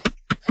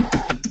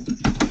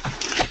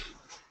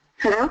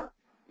 Hello?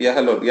 Yeah,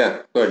 hello.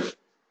 Yeah, good.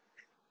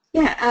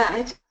 Yeah,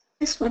 I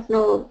just want to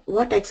know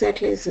what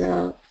exactly is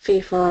the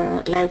fee for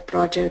a live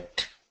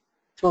project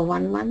for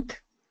 1 month?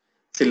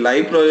 See,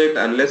 live project,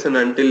 unless and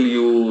until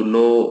you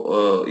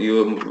know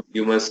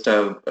you must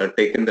have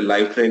taken the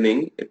live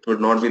training, it would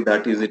not be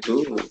that easy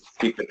to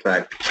keep a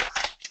track.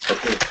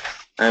 Okay.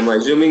 I'm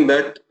assuming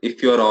that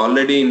if you are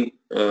already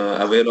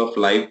aware of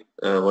live,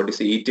 what is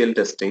ETL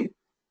testing,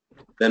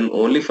 then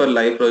only for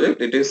live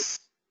project it is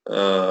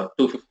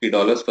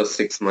 $250 for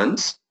 6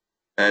 months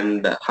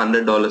and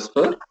 $100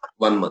 for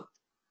 1 month.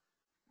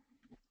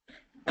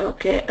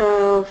 Okay,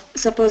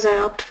 suppose I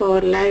opt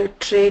for live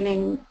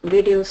training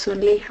videos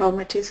only, how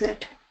much is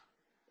it?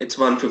 It's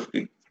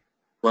 $150.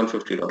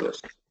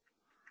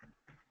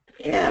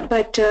 Yeah,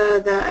 but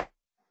the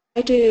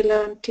IT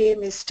Learn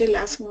team is still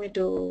asking me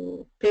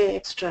to pay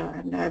extra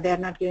and they are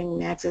not giving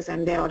me access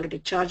and they already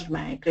charged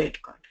my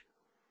credit card.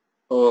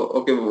 Oh,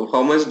 okay.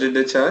 How much did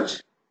they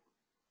charge?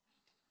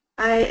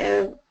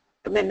 I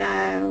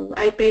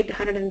paid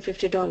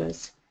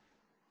 $150.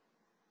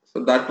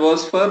 So that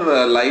was for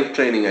live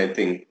training, I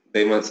think.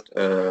 They must.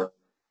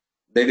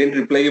 They didn't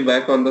reply you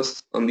back on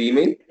this on the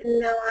email.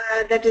 No,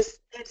 that is,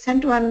 they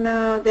sent one,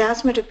 they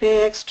asked me to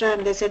pay extra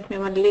and they sent me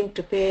one link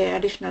to pay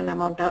additional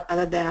amount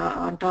other than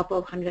on top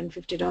of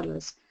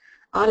 $150.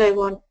 All I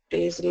want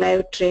is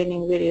live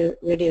training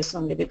videos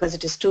only because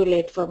it is too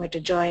late for me to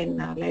join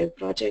a live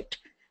project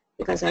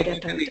because I Then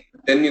don't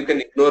have, you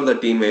can ignore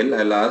that email.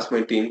 I'll ask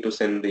my team to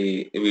send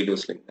the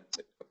videos link. That's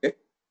it. Okay.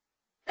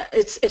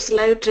 it's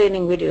live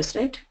training videos,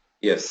 right?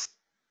 Yes.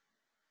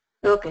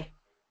 Okay.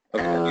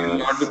 Okay. You will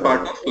not be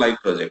part So of live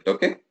project.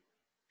 Okay.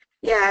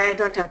 yeah, I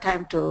don't have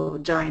time to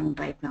join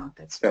right now.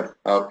 That's why. Sure.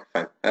 Okay.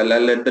 Fine. I'll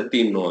let the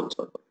team know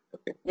also.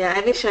 Okay. Yeah,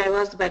 I wish I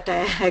was, but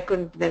I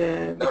couldn't No,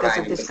 no, because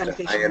I of this understand. I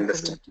confusion. I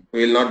understand. couldn't.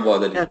 We will not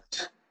bother you.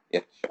 Okay.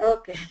 Yeah. Sure.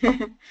 Okay.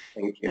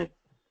 Thank you. Okay.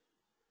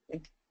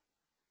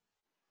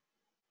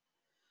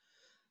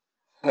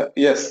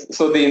 Yes,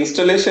 so the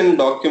installation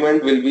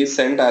document will be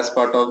sent as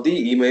part of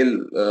the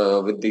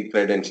email with the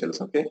credentials,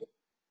 okay?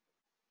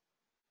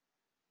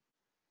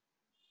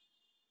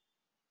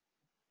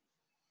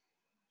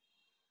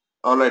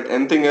 All right,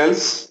 anything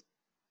else?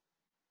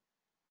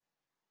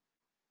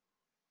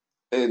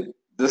 Uh,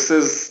 this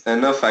is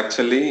enough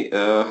actually.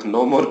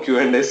 No more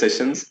Q&A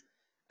sessions.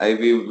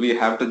 We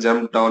have to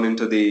jump down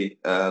into the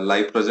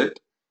live project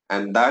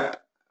and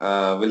that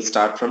will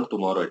start from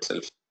tomorrow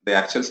itself. The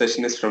actual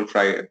session is from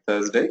Friday,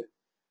 Thursday,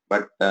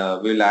 but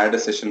we'll add a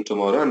session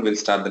tomorrow and we'll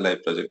start the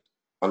live project.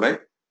 All right.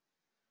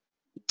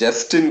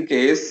 Just in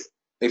case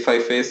if I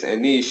face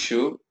any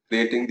issue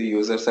creating the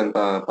users and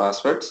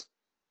passwords,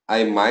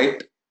 I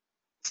might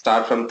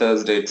start from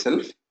Thursday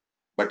itself,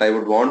 but I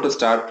would want to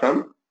start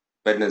from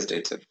Wednesday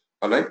itself.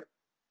 All right.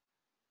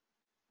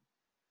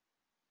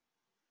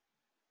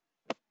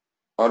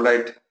 All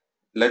right.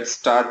 Let's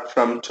start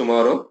from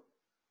tomorrow,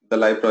 the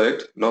live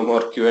project. No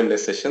more Q&A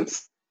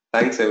sessions.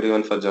 Thanks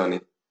everyone for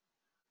joining.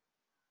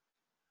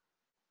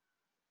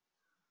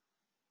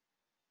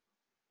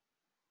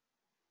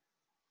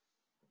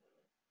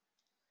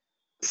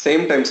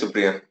 Same time,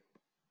 Supriya.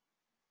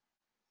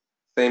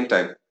 Same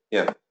time.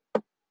 Yeah.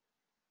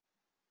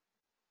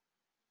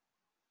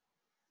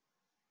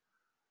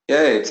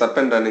 Yeah, it's up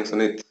and running,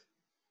 Sunit.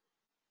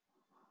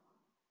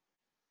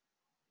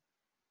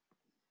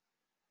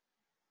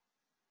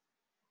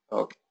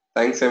 Okay.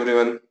 Thanks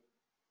everyone.